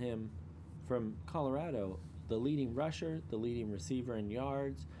from Colorado, the leading rusher, the leading receiver in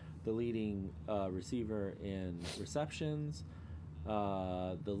yards, the leading receiver in receptions,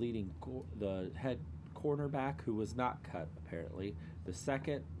 the head cornerback who was not cut apparently, the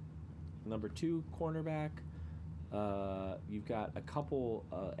second number 2 cornerback. You've got a couple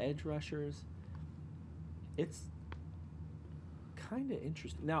edge rushers. It's kind of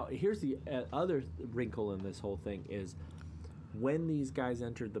interesting. Now, here's the other wrinkle in this whole thing is when these guys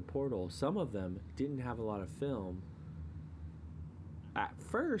entered the portal, some of them didn't have a lot of film. At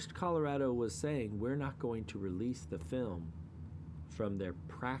first, Colorado was saying, we're not going to release the film from their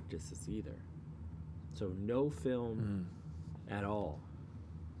practices either. So no film at all.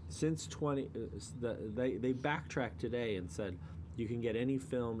 Since they backtracked today and said you can get any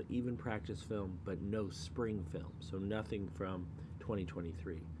film, even practice film, but no spring film. So nothing from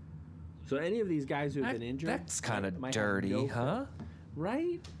 2023. So any of these guys who have been injured, that's kind of dirty, huh?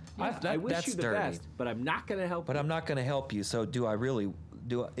 Right? Yeah, I wish you the best, but I'm not going to help you. But I'm not going to help you. So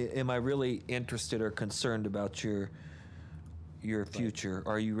am I really interested or concerned about your future?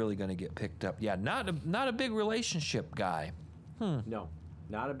 Are you really going to get picked up? Yeah, not a big relationship guy. No,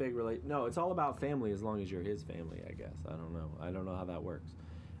 not a big No, it's all about family as long as you're his family, I guess. I don't know how that works.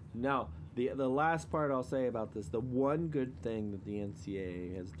 Now, the last part I'll say about this, the one good thing that the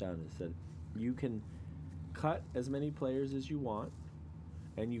NCAA has done is that you can cut as many players as you want,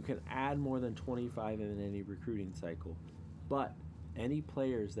 and you can add more than 25 in any recruiting cycle. But any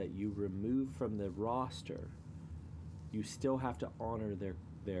players that you remove from the roster, you still have to honor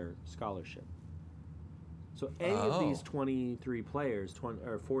their scholarship. So any of these 23 players,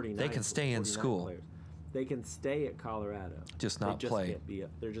 or 49, they can stay in school. Players, they can stay at Colorado. Just not play.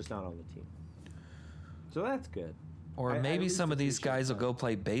 They're just not on the team. So that's good. Or maybe some of these guys will go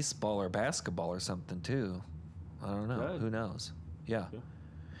play baseball or basketball or something too. I don't know. Good. Who knows? Yeah.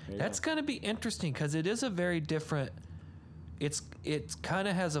 That's going to be interesting because it is a very different. It kind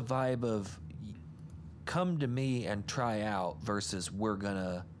of has a vibe of come to me and try out versus we're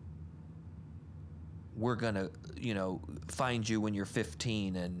gonna find you when you're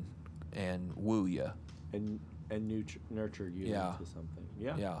 15 and woo you and nurture you into something.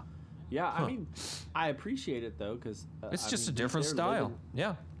 Yeah. Huh. I mean, I appreciate it though because it's just a different style.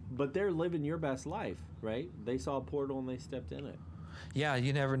 But they're living your best life, right? They saw a portal and they stepped in it. Yeah,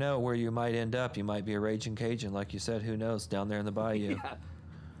 you never know where you might end up. You might be a raging Cajun, like you said. Who knows? Down there in the bayou. Yeah.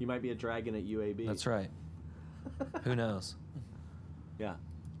 You might be a dragon at UAB. That's right. Who knows? Yeah.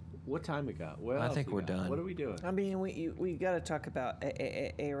 What time we got? I think we're done. What are we doing? I mean, we got to talk about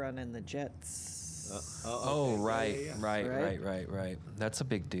Aaron and the Jets. Right. That's a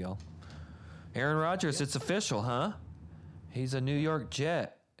big deal. Aaron Rodgers, it's official, huh? He's a New York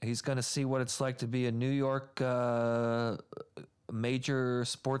Jet. He's going to see what it's like to be a New York major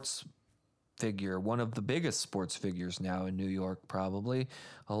sports figure, one of the biggest sports figures now in New York, probably,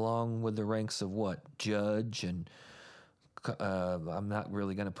 along with the ranks of Judge and I'm not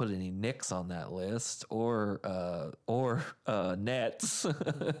really going to put any Knicks on that list or Nets.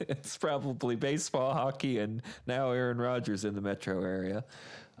 It's probably baseball, hockey, and now Aaron Rodgers in the metro area,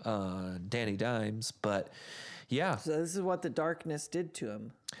 Danny Dimes. But yeah, So this is what the darkness did to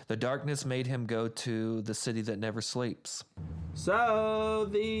him. the darkness made him go to the city that never sleeps. So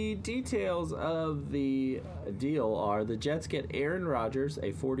the details of the deal are the Jets get Aaron Rodgers,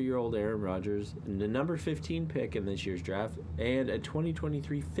 a 40-year-old Aaron Rodgers, and the number 15 pick in this year's draft, and a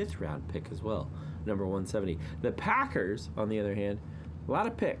 2023 fifth-round pick as well, number 170. The Packers, on the other hand, a lot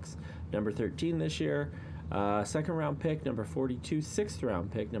of picks. Number 13 this year, second-round pick, number 42, sixth-round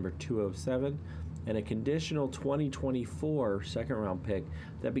pick, number 207, and a conditional 2024 second-round pick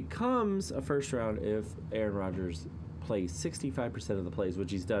that becomes a first-round if Aaron Rodgers plays 65% of the plays,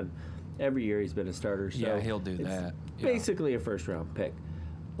 which he's done every year he's been a starter. So Yeah, he'll do it's that. Yeah. Basically a first-round pick.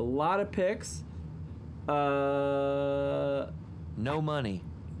 A lot of picks. No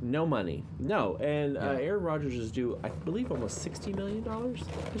No money. No, and Yeah. Aaron Rodgers is due, I believe, almost $60 million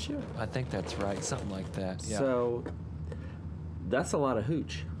this year. I think that's right. Something like that. Yeah. So that's a lot of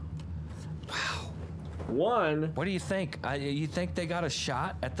hooch. Wow. One, What do you think? You think they got a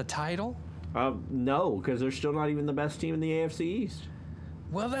shot at the title? no, because they're still not even the best team in the AFC East.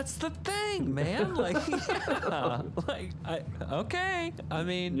 Well, that's the thing, man. Like, yeah. Okay. I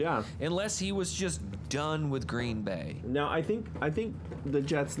mean, Yeah. unless he was just done with Green Bay. Now, I think the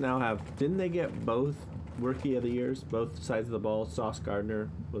Jets now have. Didn't they get both Rookie of the Years, both sides of the ball? Sauce Gardner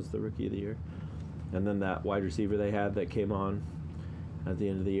was the Rookie of the Year, and then that wide receiver they had that came on at the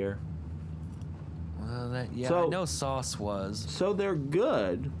end of the year. Well, I So- know Sauce was. So they're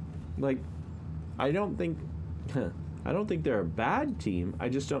good. Like, I don't think they're a bad team. I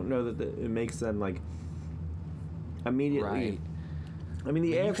just don't know that it makes them like immediately. Right. I mean, the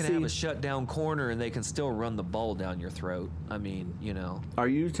You AFC. can have a shutdown corner and they can still run the ball down your throat. I mean, Are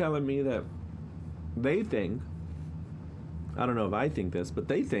you telling me that they think? I don't know if I think this, but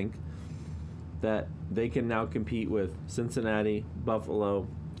they think that they can now compete with Cincinnati, Buffalo,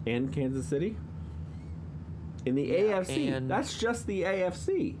 and Kansas City in the AFC. and- That's just the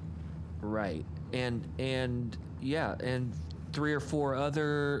AFC. right. And yeah, and 3 or 4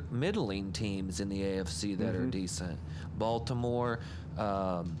 other middling teams in the AFC that are decent. Baltimore,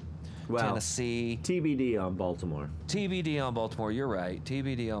 Well, Tennessee. TBD on Baltimore. TBD on Baltimore. You're right.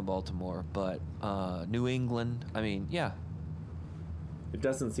 TBD on Baltimore, but New England. I mean, yeah. It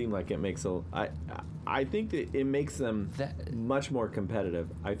doesn't seem like it makes I think that it makes them much more competitive.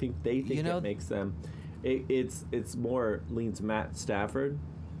 I think they think it makes them. It's more leans Matt Stafford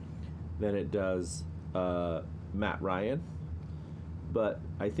than it does Matt Ryan. But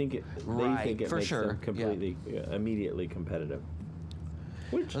I think they Right, think it for makes sure, them completely immediately competitive.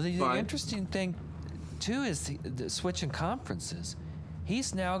 Which Well, the fine. interesting thing, too, is the switching conferences.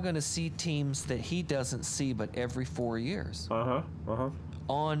 He's now going to see teams that he doesn't see but every 4 years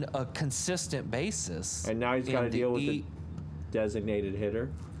on a consistent basis. And now he's got to in the deal with the designated hitter.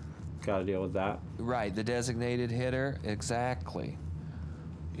 Got to deal with that. Right, the designated hitter, exactly.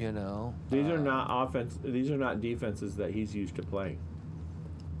 These are not offense. These are not defenses that he's used to playing.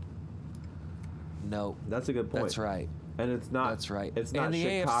 No, That's a good point. that's right. And it's not. That's right. It's not and the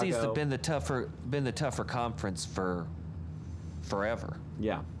Chicago. AFC's been the tougher conference for forever.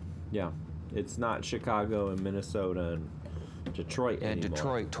 Yeah. It's not Chicago and Minnesota and Detroit And anymore.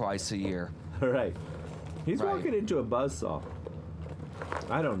 Detroit twice a year. All right. He's Right. walking into a buzzsaw.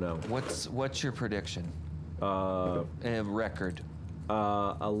 I don't know. What's your prediction? Uh, And record.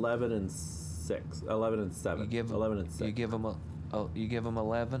 11 and 6, 11 and 7, You give 11 and 6, You give them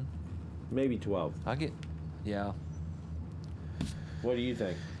 11. maybe 12. Yeah. What do you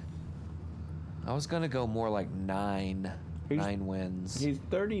think? I was gonna go more like 9 wins. He's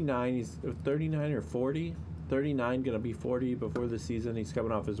 39. He's 39 or 40. 39, gonna be 40 before the season. He's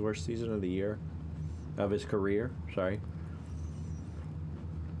coming off his worst season of the year, of his career. Sorry.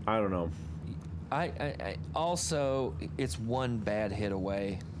 I don't know. I also, it's one bad hit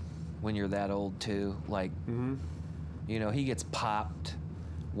away when you're that old too. Like, he gets popped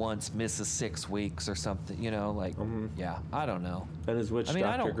once, misses 6 weeks or something. Yeah, I don't know. And his witch I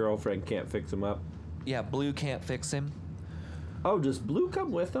doctor don't- girlfriend can't fix him up. Yeah, Blue can't fix him. Oh, does Blue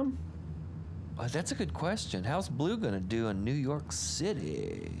come with him? That's a good question. How's Blue gonna do in New York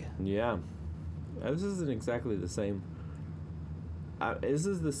City? Yeah. This isn't exactly the same. This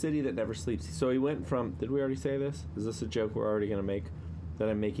is the city that never sleeps. So he went from, did we already say this? Is this a joke we're already going to make that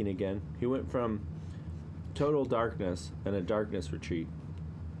I'm making again? He went from total darkness and a darkness retreat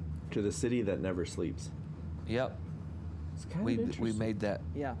to the city that never sleeps. Yep. It's kind of We interesting. made that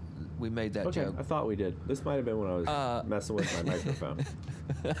Yeah. joke. I thought we did. This might have been when I was messing with my microphone.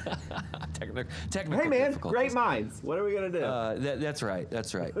 Technical Hey, man, difficulties. great minds. What are we going to do? That's right.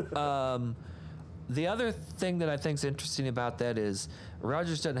 That's right. The other thing that I think is interesting about that is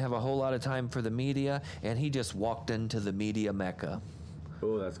Rodgers doesn't have a whole lot of time for the media, and he just walked into the media mecca.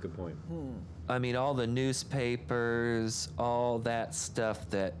 Oh, that's a good point. I mean, all the newspapers, all that stuff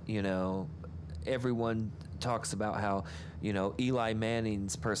that, everyone talks about how, Eli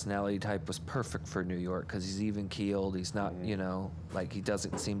Manning's personality type was perfect for New York because he's even keeled. He's not, like he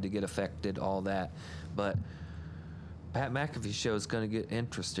doesn't seem to get affected, all that. But Pat McAfee's show is going to get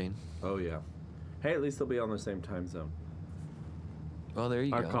interesting. Oh, yeah. Hey, at least they'll be on the same time zone. Well, there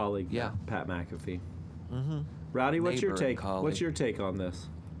you Our go. colleague, Yeah. Pat McAfee. Mm-hmm. Rowdy, what's your Neighbor and take? colleague. What's your take on this?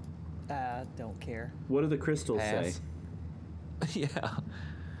 Don't care. What do the crystals Pass. say? Yeah.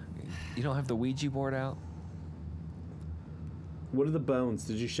 You don't have the Ouija board out? What are the bones?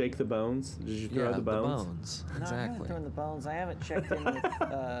 Did you shake the bones? Did you throw Yeah, the bones? No, I haven't Exactly. thrown the bones. I haven't checked in with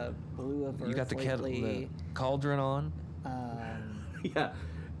Blue of Earth You got the kettle, the lately. cauldron on? Yeah,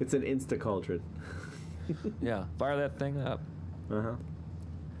 it's an insta cauldron. Yeah. Fire that thing up. Uh-huh.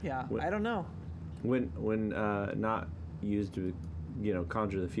 Yeah, What- I don't know. When not used to,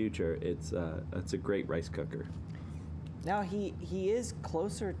 conjure the future, it's a great rice cooker. Now he is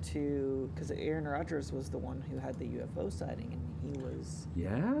closer to, because Aaron Rodgers was the one who had the UFO sighting, and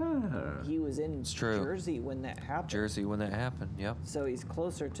Yeah. he was in true. Jersey when that happened. Jersey when that happened. Yep. So he's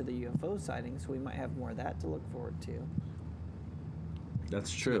closer to the UFO sighting, so we might have more of that to look forward to. That's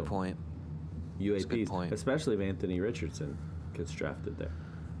That's a true. good point. UAPs, a good point. especially if Anthony Richardson gets drafted there.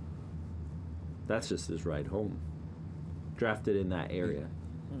 That's just his ride home. Drafted in that area,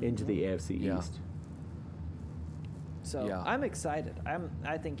 into the AFC Yeah. East. So Yeah. I'm excited.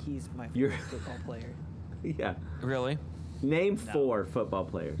 I think he's my You're- favorite football player. Yeah. Really? Name 4 football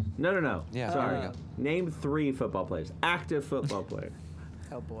players. No. Yeah, Sorry. there you go. Name 3 football players. Active football players.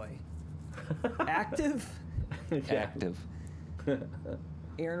 Oh boy. Active? Yeah. Active.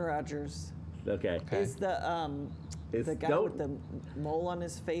 Aaron Rodgers. Okay. Okay. Is the It's- guy don't- with the mole on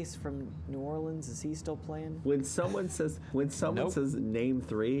his face from New Orleans, is he still playing? When someone says Nope. name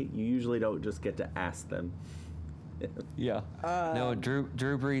 3, you usually don't just get to ask them. Yeah. No, Drew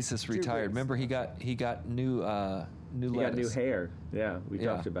Brees is retired. Brees. Remember, he got new You got new lettuce. hair. Yeah, we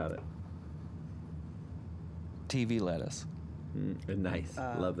Yeah. talked about it. TV lettuce. Nice.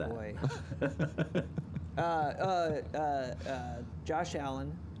 Love that. Boy. Josh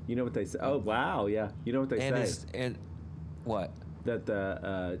Allen. You know what they say? Oh, wow. Yeah. You know what they And say? and what? That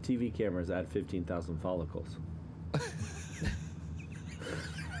the TV cameras add 15,000 follicles.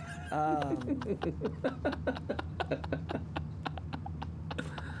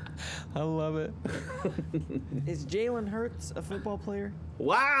 I love it. Is Jalen Hurts a football player?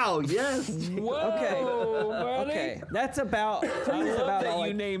 Wow. Yes. Whoa, buddy. Okay, that's about I three's love about that all you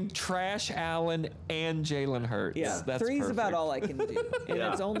I named Trash Allen and Jalen Hurts. yeah, That's three's perfect. about all I can do, and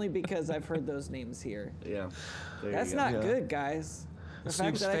Yeah. it's only because I've heard those names here. Yeah. There That's you go. not Yeah. good, guys. The fact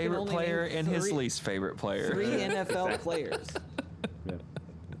Snoop's that I can favorite only player name and his three- least favorite player. 3 NFL players. Yeah.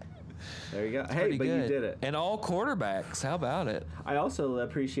 There you go. Hey, Pretty but good. you did it. And all quarterbacks. How about it? I also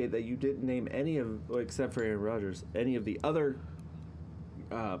appreciate that you didn't name any of, well, except for Aaron Rodgers, any of the other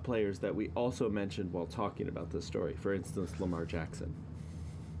players that we also mentioned while talking about this story. For instance, Lamar Jackson.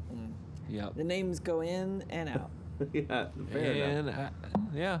 Yep. The names go in and out. Yeah, fair enough.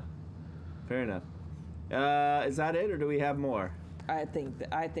 And yeah. Fair enough. Is that it, or do we have more? I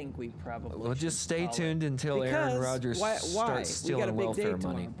think we probably. Well, should just stay call it. tuned until Aaron Because Rodgers why? starts We got a stealing big day welfare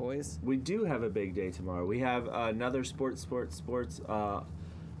tomorrow, money. boys. We do have a big day tomorrow. We have another sports Field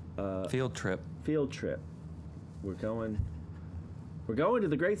trip. field trip. We're going to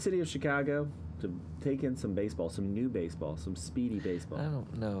the great city of Chicago to take in some baseball, some new baseball, some speedy baseball. I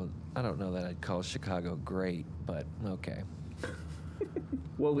don't know that I'd call Chicago great, but okay.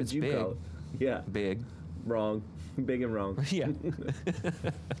 What would It's you big. call it? Yeah, Big. wrong. Big and wrong. Yeah.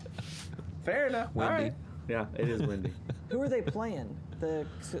 Fair enough. Windy. All right. Yeah, it is windy. Who are they playing? So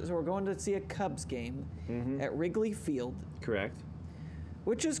we're going to see a Cubs game at Wrigley Field, Correct.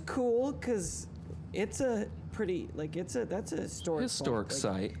 which is cool because it's a pretty that's a historic Historic ball-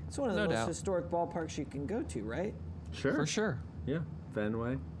 site. It's one of the No most doubt. historic ballparks you can go to, right? Sure. For sure. Yeah.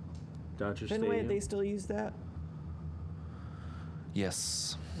 Fenway. Dodger Fenway, Stadium. they still use that.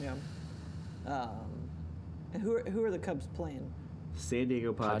 Yes. Yeah. And who are the Cubs playing? San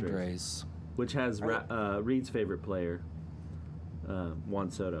Diego Padres, Padres. which has Reed's favorite player, Juan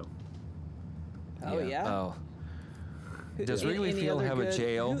Soto. Oh yeah. Oh. Who- Does any- Wrigley any Field other have a good-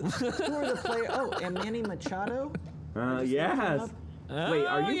 jail? Who are the players? Oh, and Manny Machado. Yes. Wait,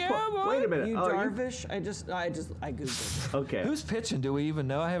 are you? Wait a minute. You Oh, Darvish? I googled it. Okay. Who's pitching? Do we even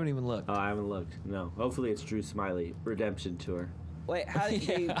know? I haven't even looked. Oh, I haven't looked. No. Hopefully it's Drew Smiley redemption tour. Wait, how do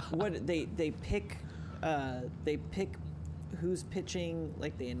they pick who's pitching?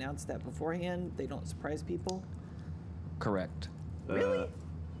 Like they announce that beforehand. They don't surprise people. Correct. Really?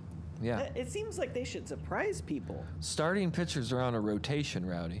 Yeah. It seems like they should surprise people. Starting pitchers are on a rotation,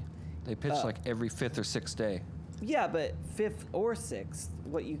 Rowdy. They pitch like every 5th or 6th day. Yeah, but 5th or 6th,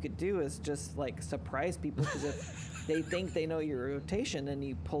 what you could do is just like surprise people because if they think they know your rotation and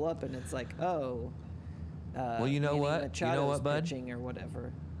you pull up and it's like, oh. Well, you know Manny what? Machado's You know what, bud? pitching or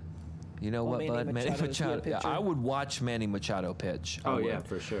whatever. You know Well, what, Manny bud? Manny Machado's the Machado. Yeah, I pitcher. would watch Manny Machado pitch. I Oh would. yeah,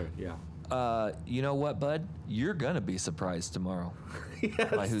 for sure. Yeah. You know what, bud? You're gonna be surprised tomorrow Yeah,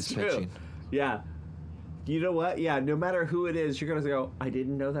 by who's true. pitching. Yeah. You know what? Yeah, no matter who it is, you're going to go, I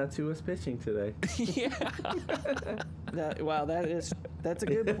didn't know that's who was pitching today. Yeah. That's a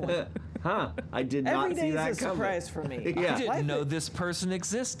good point. Huh. I did not Every see day that is a coming. surprise for me. Yeah. I didn't Life know is- this person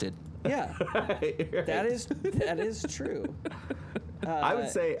existed. Yeah, Right. that is true. I would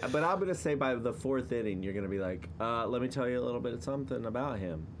say, but I'm going to say by the 4th inning, you're going to be like, let me tell you a little bit of something about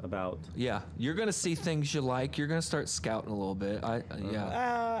him. Yeah, you're gonna see things you like. You're gonna start scouting a little bit.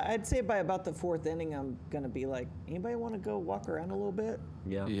 Yeah. I'd say by about the 4th inning, I'm gonna be like, anybody want to go walk around a little bit?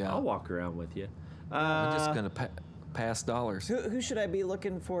 Yeah. Yeah. I'll walk around with you. I'm just gonna pass dollars. Who should I be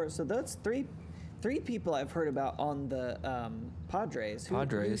looking for? So that's three people I've heard about on the Padres. Who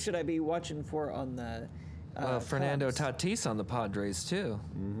Padres. should I be watching for on the Fernando Cubs? Tatis on the Padres too.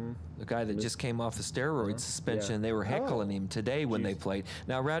 Mm-hmm. The guy that just came off a steroid suspension. Yeah. And they were heckling Oh. him today when they played.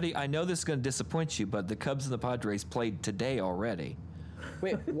 Now, Rowdy, I know this is going to disappoint you, but the Cubs and the Padres played today already.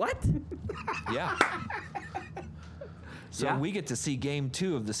 Wait, what? Yeah. So Yeah. we get to see Game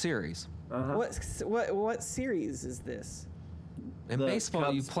 2 of the series. What series is this? In The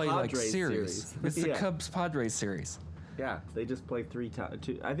baseball, you Cubs play like Padres series. series. It's the Yeah. Cubs Padres series. Yeah, they just played 3 times.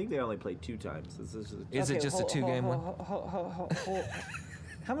 I think they only played 2 times. This is just, Is it just a 2-game one?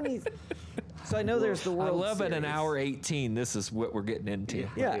 How many? So I know there's the I World love Series. at an hour 18. This is what we're getting into.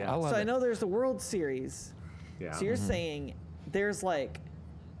 Yeah. Yeah. I love So I it. know there's the World Series. yeah. So you're saying there's like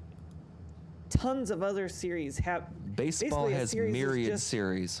tons of other series have. Baseball basically a has series is myriad just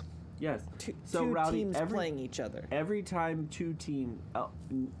series. Yes. Two So, Rowdy, teams playing each other. Every time 2 teams,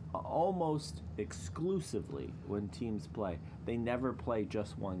 almost exclusively when teams play, they never play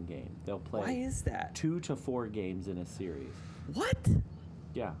just one game. They'll play Why is that? 2 to 4 games in a series. What?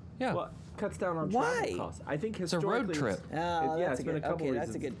 Yeah. Yeah. Well, cuts down on Why? travel costs. I think a road historically trip. Oh, yeah, that's it's a been a good- couple okay, reasons.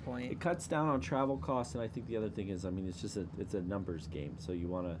 that's a good point. It cuts down on travel costs, and I think the other thing is, I mean, it's just it's a numbers game. So you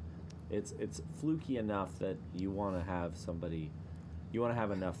want to, it's fluky enough that you want to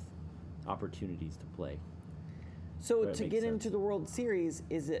have enough opportunities to play. So That to makes get sense. into the World Series,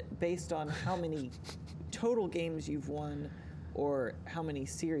 is it based on how many total games you've won, or how many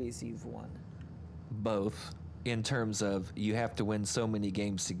series you've won? Both, in terms of you have to win so many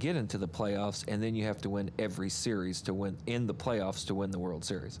games to get into the playoffs, and then you have to win every series to win in the playoffs to win the World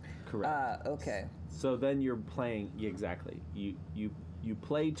Series. Correct. Okay. So then you're playing exactly. You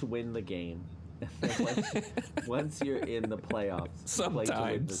play to win the game. once you're in the playoffs, you play to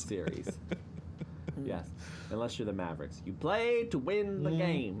win the Sometimes. series. Yes, unless you're the Mavericks, you play to win the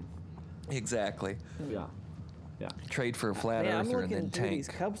game. Exactly. Yeah, yeah. Trade for a flat Man, I'm earther and looking then through these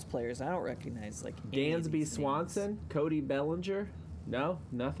tank. Cubs players. I don't recognize like any of Dansby these Swanson, Cody Bellinger. No,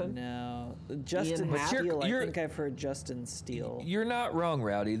 nothing. names. No, Justin Happ? Steele. I You're- think I've heard Justin Steele. You're not wrong,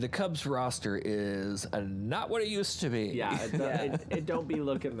 Rowdy. The Cubs roster is not what it used to be. Yeah, it don't be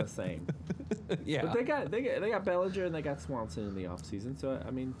looking the same. Yeah. But they got Bellinger and they got Swanson in the offseason. So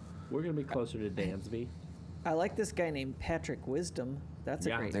I mean, we're gonna be closer to Dansby. I like this guy named Patrick Wisdom. That's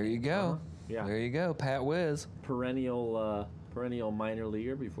Yeah, a great There name. you go. Yeah. There you go. Pat Wiz. Perennial minor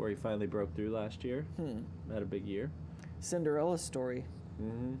leaguer before he finally broke through last year. Had a big year. Cinderella story.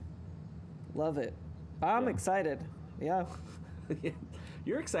 Mm-hmm. Love it. I'm Yeah. excited. Yeah.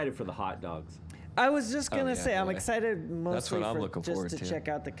 You're excited for the hot dogs. I was just gonna yeah, say I'm boy. excited mostly what I'm for looking just forward to to. check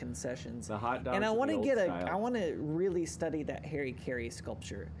out the concessions. The hot dogs and I and want the to old get style. I want to really study that Harry Carey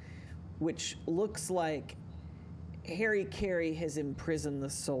sculpture, which looks like Harry Carey has imprisoned the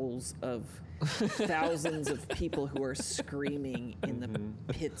souls of thousands of people who are screaming in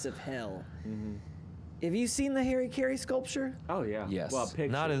the pits of hell. Have you seen the Harry Carey sculpture? Oh yeah. Yes. Well, pictures.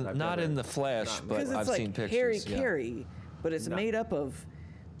 not in I've not never- in the flesh, not- but Because it's I've like seen pictures. Harry yeah. Carey, but it's No. made up of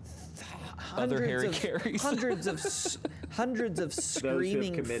Other hundreds Harry of Careys. hundreds of Those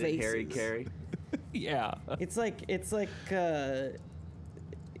screaming who've committed faces. Harry Carey. Yeah. It's like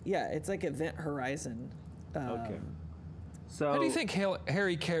yeah, it's like Event Horizon. Okay. So How do you think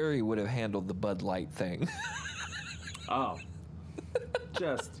Harry Carey would have handled the Bud Light thing? Oh,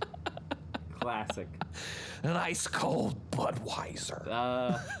 just classic. An ice cold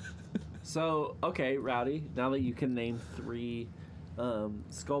Budweiser. So okay, Rowdy. Now that you can name 3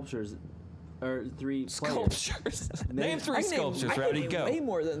 sculptures or 3 players. Sculptures. Name 3 sculptures. I can Rowdy, name go. way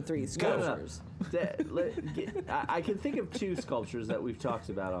more than 3 sculptures. I can think of 2 sculptures that we've talked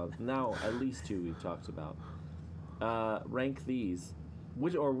about on now. At least 2 we've talked about. Rank these,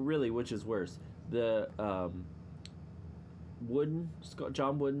 which is worse? The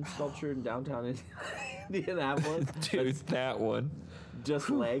John Wooden sculpture in downtown Indianapolis. Dude, that one. Just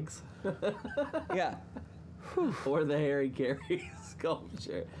legs. Yeah. Or the Harry Carey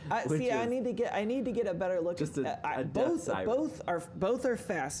sculpture. I need to get a better look. Just at a death siren. both are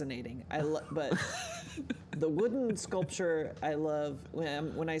fascinating. But the wooden sculpture I love.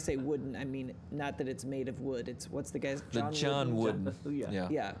 When I say wooden, I mean not that it's made of wood. It's what's the guy's John Wooden. Yeah.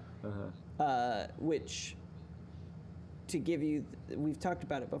 Yeah. Uh-huh. Which, to give you, we've talked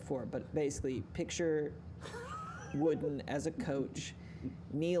about it before, but basically picture Wooden as a coach,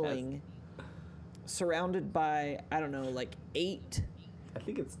 kneeling, surrounded by, I don't know, like 8 I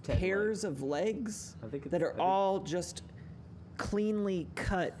think it's 10 pairs of legs that are all just cleanly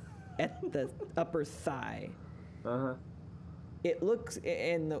cut at the upper thigh. Uh-huh. It looks,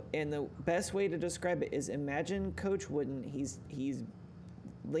 and the best way to describe it is imagine Coach Wooden. He's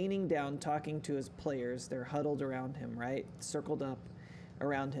leaning down, talking to his players. They're huddled around him, right? Circled up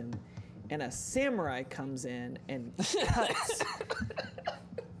around him. And a samurai comes in and cuts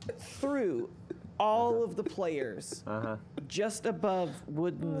through all of the players just above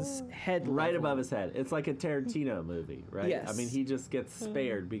Wooden's head level. Right above his head. It's like a Tarantino movie, right? Yes. I mean, he just gets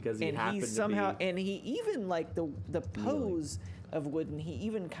spared because he happened to be... And he even, like, the pose of Wooden, he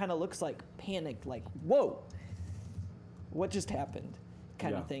even kind of looks like panicked, like, whoa, what just happened?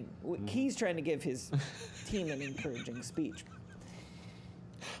 Kind of thing. He's trying to give his team an encouraging speech.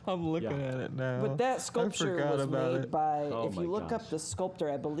 I'm looking at it now. But that sculpture was made by, Oh if my you look gosh. up the sculptor,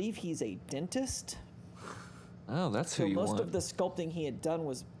 I believe he's a dentist. Oh, that's So who you most want. of the sculpting he had done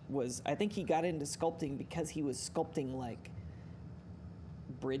was I think he got into sculpting because he was sculpting like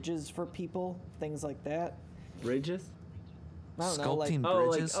bridges for people, things like that. Bridges? I don't know, like Sculpting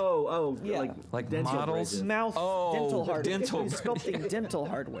bridges? Yeah. Like dental models? bridges. mouth Oh, dental hardware. dental He was sculpting dental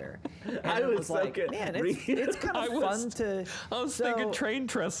hardware. And I it was was so like, good. man, it's kind of fun to. I was thinking train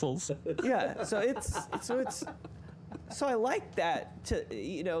trestles. Yeah, so I like that to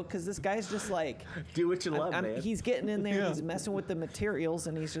because this guy's just like Do what you love, man. he's getting in there, Yeah. he's messing with the materials,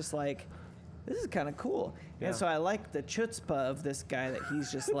 and he's just like, this is kind of cool. Yeah. And so I like the chutzpah of this guy that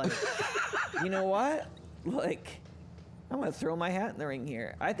he's just like, you know what, like, I'm gonna throw my hat in the ring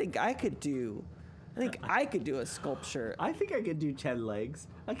here. I think I could do a sculpture. I think I could do 10 legs.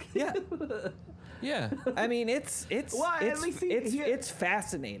 Yeah. Yeah. I mean, it's Well, at least it's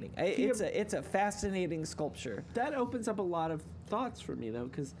fascinating. It's a fascinating sculpture. That opens up a lot of thoughts for me, though,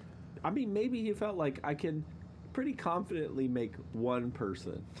 because, I mean, maybe he felt like I can pretty confidently make one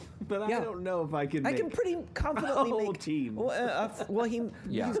person, but Yeah. I don't know if I can I make can pretty confidently a whole make team. Well,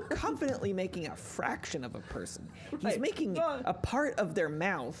 Yeah. he's confidently making a fraction of a person. He's Right. making Well- a part of their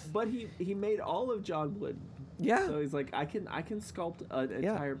mouth. But he made all of John Wood. Yeah. So he's like, I can sculpt an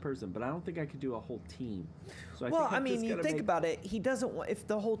Yeah. entire person, but I don't think I could do a whole team. So Well, think I I'm mean, just you gonna think make- about it. He doesn't want. If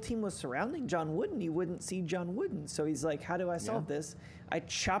the whole team was surrounding John Wooden, you wouldn't see John Wooden. So he's like, "How do I solve this? I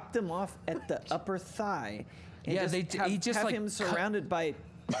chopped him off at the upper thigh, and Yeah, he just have like him cut- surrounded by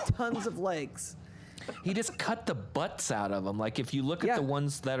tons of legs." He just cut the butts out of them. Like if you look Yeah. at the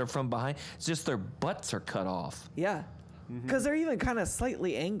ones that are from behind, it's just their butts are cut off. Yeah, because they're even kind of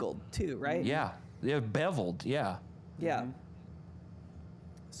slightly angled too, right? Yeah, they're beveled. Yeah. Yeah.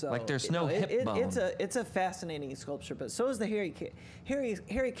 So Like, there's no hip bone. It's a fascinating sculpture, but so is the Harry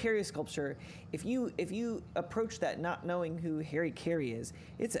Carey sculpture. If you approach that not knowing who Harry Carey is,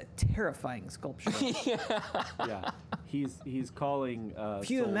 it's a terrifying sculpture. Yeah, he's calling.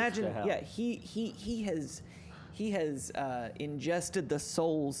 If you souls imagine, to hell. yeah, he has ingested the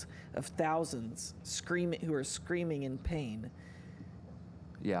souls of thousands who are screaming in pain.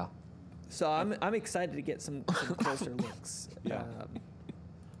 Yeah. So I'm excited to get some closer looks. Yeah.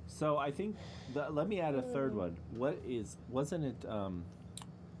 So I think let me add a third one. Wasn't it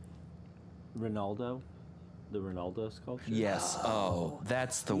Ronaldo? The Ronaldo sculpture? Yes. Oh,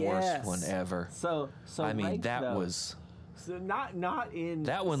 that's the Yes. worst one ever. So I mean, rank that those. was. So not in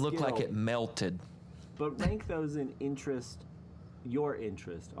That one looked like skill, it melted. But rank those in interest, your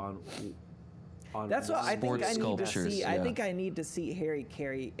interest on on That's what I think Sports I need to sculptures, see. I yeah. think I need to see Harry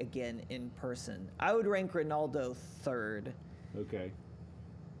Carey again in person. I would rank Ronaldo third. Okay.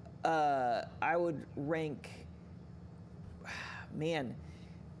 I would rank, man,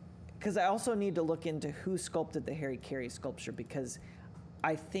 because I also need to look into who sculpted the Harry Carey sculpture, because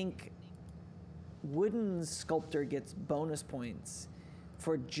I think wooden sculptor gets bonus points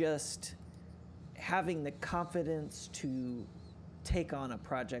for just having the confidence to take on a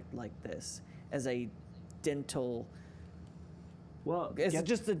project like this as a dental. Well, It's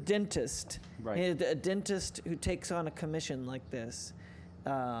just a dentist. Right. And a dentist who takes on a commission like this.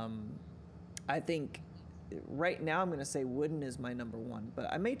 I think right now I'm going to say wooden is my number one, but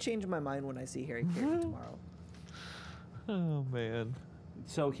I may change my mind when I see Harry Carey tomorrow. Oh man.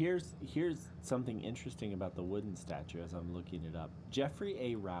 So here's something interesting about the wooden statue as I'm looking it up. Jeffrey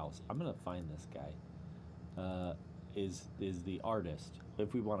A. Rouse, I'm gonna find this guy, is the artist,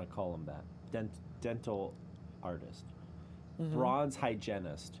 if we want to call him that, dental artist, bronze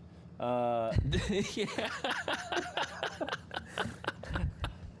hygienist. Yeah.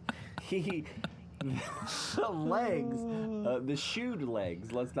 He the legs, the shoed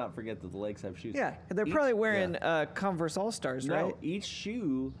legs. Let's not forget that the legs have shoes. Yeah, they're Each- probably wearing yeah. Converse All-Stars, No, right? each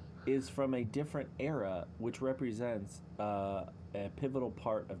shoe is from a different era, which represents a pivotal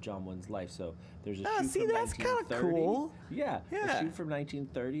part of John Wooden's life. So there's a shoe see, from that's kinda 1930. cool. Yeah, Yeah. a shoe from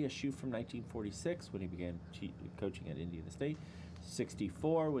 1930, a shoe from 1946 when he began coaching at Indiana State,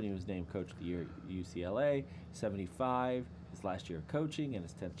 64 when he was named Coach of the Year at UCLA, 75 his last year of coaching and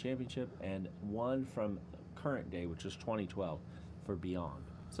his 10th championship, and one from current day, which is 2012 for Beyond.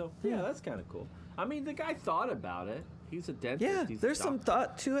 So yeah, that's kind of cool. I mean, the guy thought about it. He's a dentist. Yeah, He's a there's some doctor.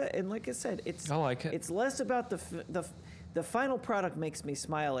 thought to it, and like I said, it's I like it. It's less about the final product makes me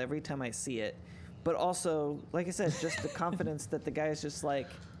smile every time I see it, but also, like I said, just the confidence that the guy is just like,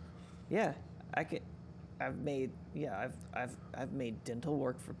 yeah, I've made dental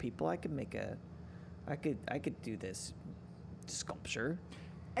work for people. I could do this sculpture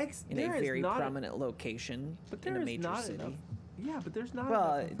in a There is very not prominent location but in there a is major not city. enough. Yeah, but there's not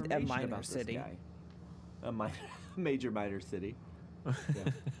Well, enough a information minor about city. this guy. Major minor city. Yeah.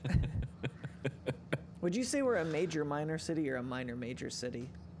 Would you say we're a major minor city or a minor major city?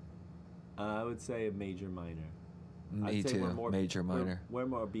 I would say a major minor. Me I'd say too. we're more, Major we're- minor. We're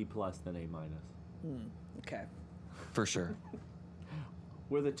more B plus than A minus. Okay. For sure.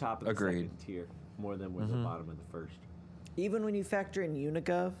 We're the top of the Agreed. second tier more than we're the bottom of the first. Even when you factor in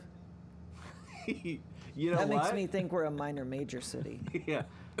Unigov, You know that what? makes me think we're a minor major city. Yeah.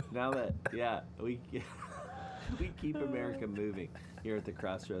 Now that we keep America moving here at the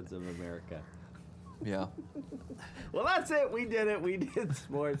crossroads of America. Yeah. Well, that's it. We did it. We did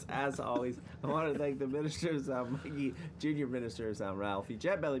sports, as always. I want to thank the Minister of Sound, Mikey, Junior Minister of Sound, Ralphie,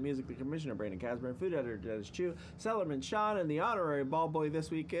 Jet Belly Music, the Commissioner, Brandon Casper, Food Editor, Dennis Chu, Sellerman Sean, and the honorary ball boy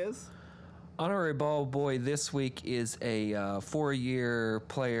this week is... Honorary ball boy this week is a 4-year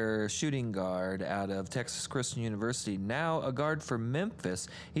player shooting guard out of Texas Christian University, now a guard for Memphis.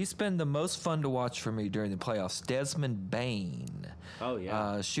 He's been the most fun to watch for me during the playoffs. Desmond Bain. Oh,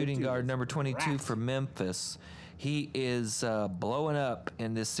 yeah. Shooting Good dude. guard number 22 Rat. for Memphis. He is blowing up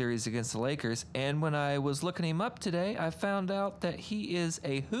in this series against the Lakers. And when I was looking him up today, I found out that he is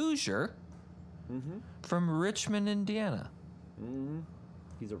a Hoosier from Richmond, Indiana.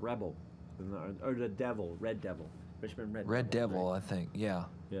 He's a rebel. Or the devil, Red Devil. Richmond Red Devil, right? I think. Yeah.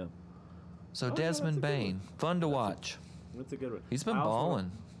 Yeah. So yeah, that's a Desmond good one. Bain, fun to watch. That's a good one. He's been I also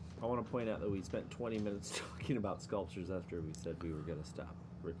balling. I want to point out that we spent 20 minutes talking about sculptures after we said we were going to stop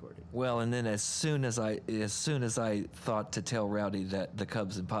recording. Well, and then as soon as I thought to tell Rowdy that the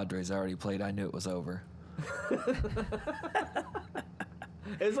Cubs and Padres already played, I knew it was over.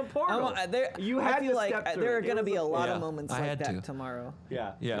 It's a portal. You I had feel to like step through there are it. It going to was be a lot Yeah, of moments I like had that to. tomorrow.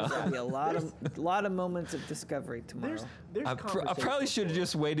 Yeah. Yeah. There's going to be a lot of moments of discovery tomorrow. There's I probably should have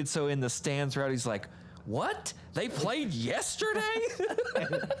just waited so in the stands, Rowdy's like, "What? They played yesterday?"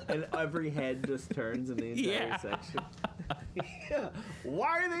 and every head just turns in the entire Yeah. section. Yeah.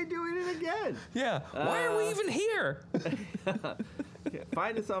 Why are they doing it again? Yeah. Why are we even here? Yeah,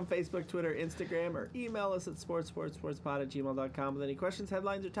 find us on Facebook, Twitter, Instagram, or email us at sportspod@gmail.com with any questions,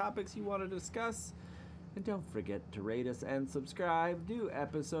 headlines, or topics you want to discuss. And don't forget to rate us and subscribe. New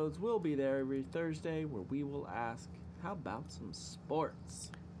episodes will be there every Thursday where we will ask, how about some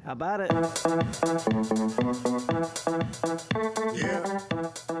sports? How about it? Yeah.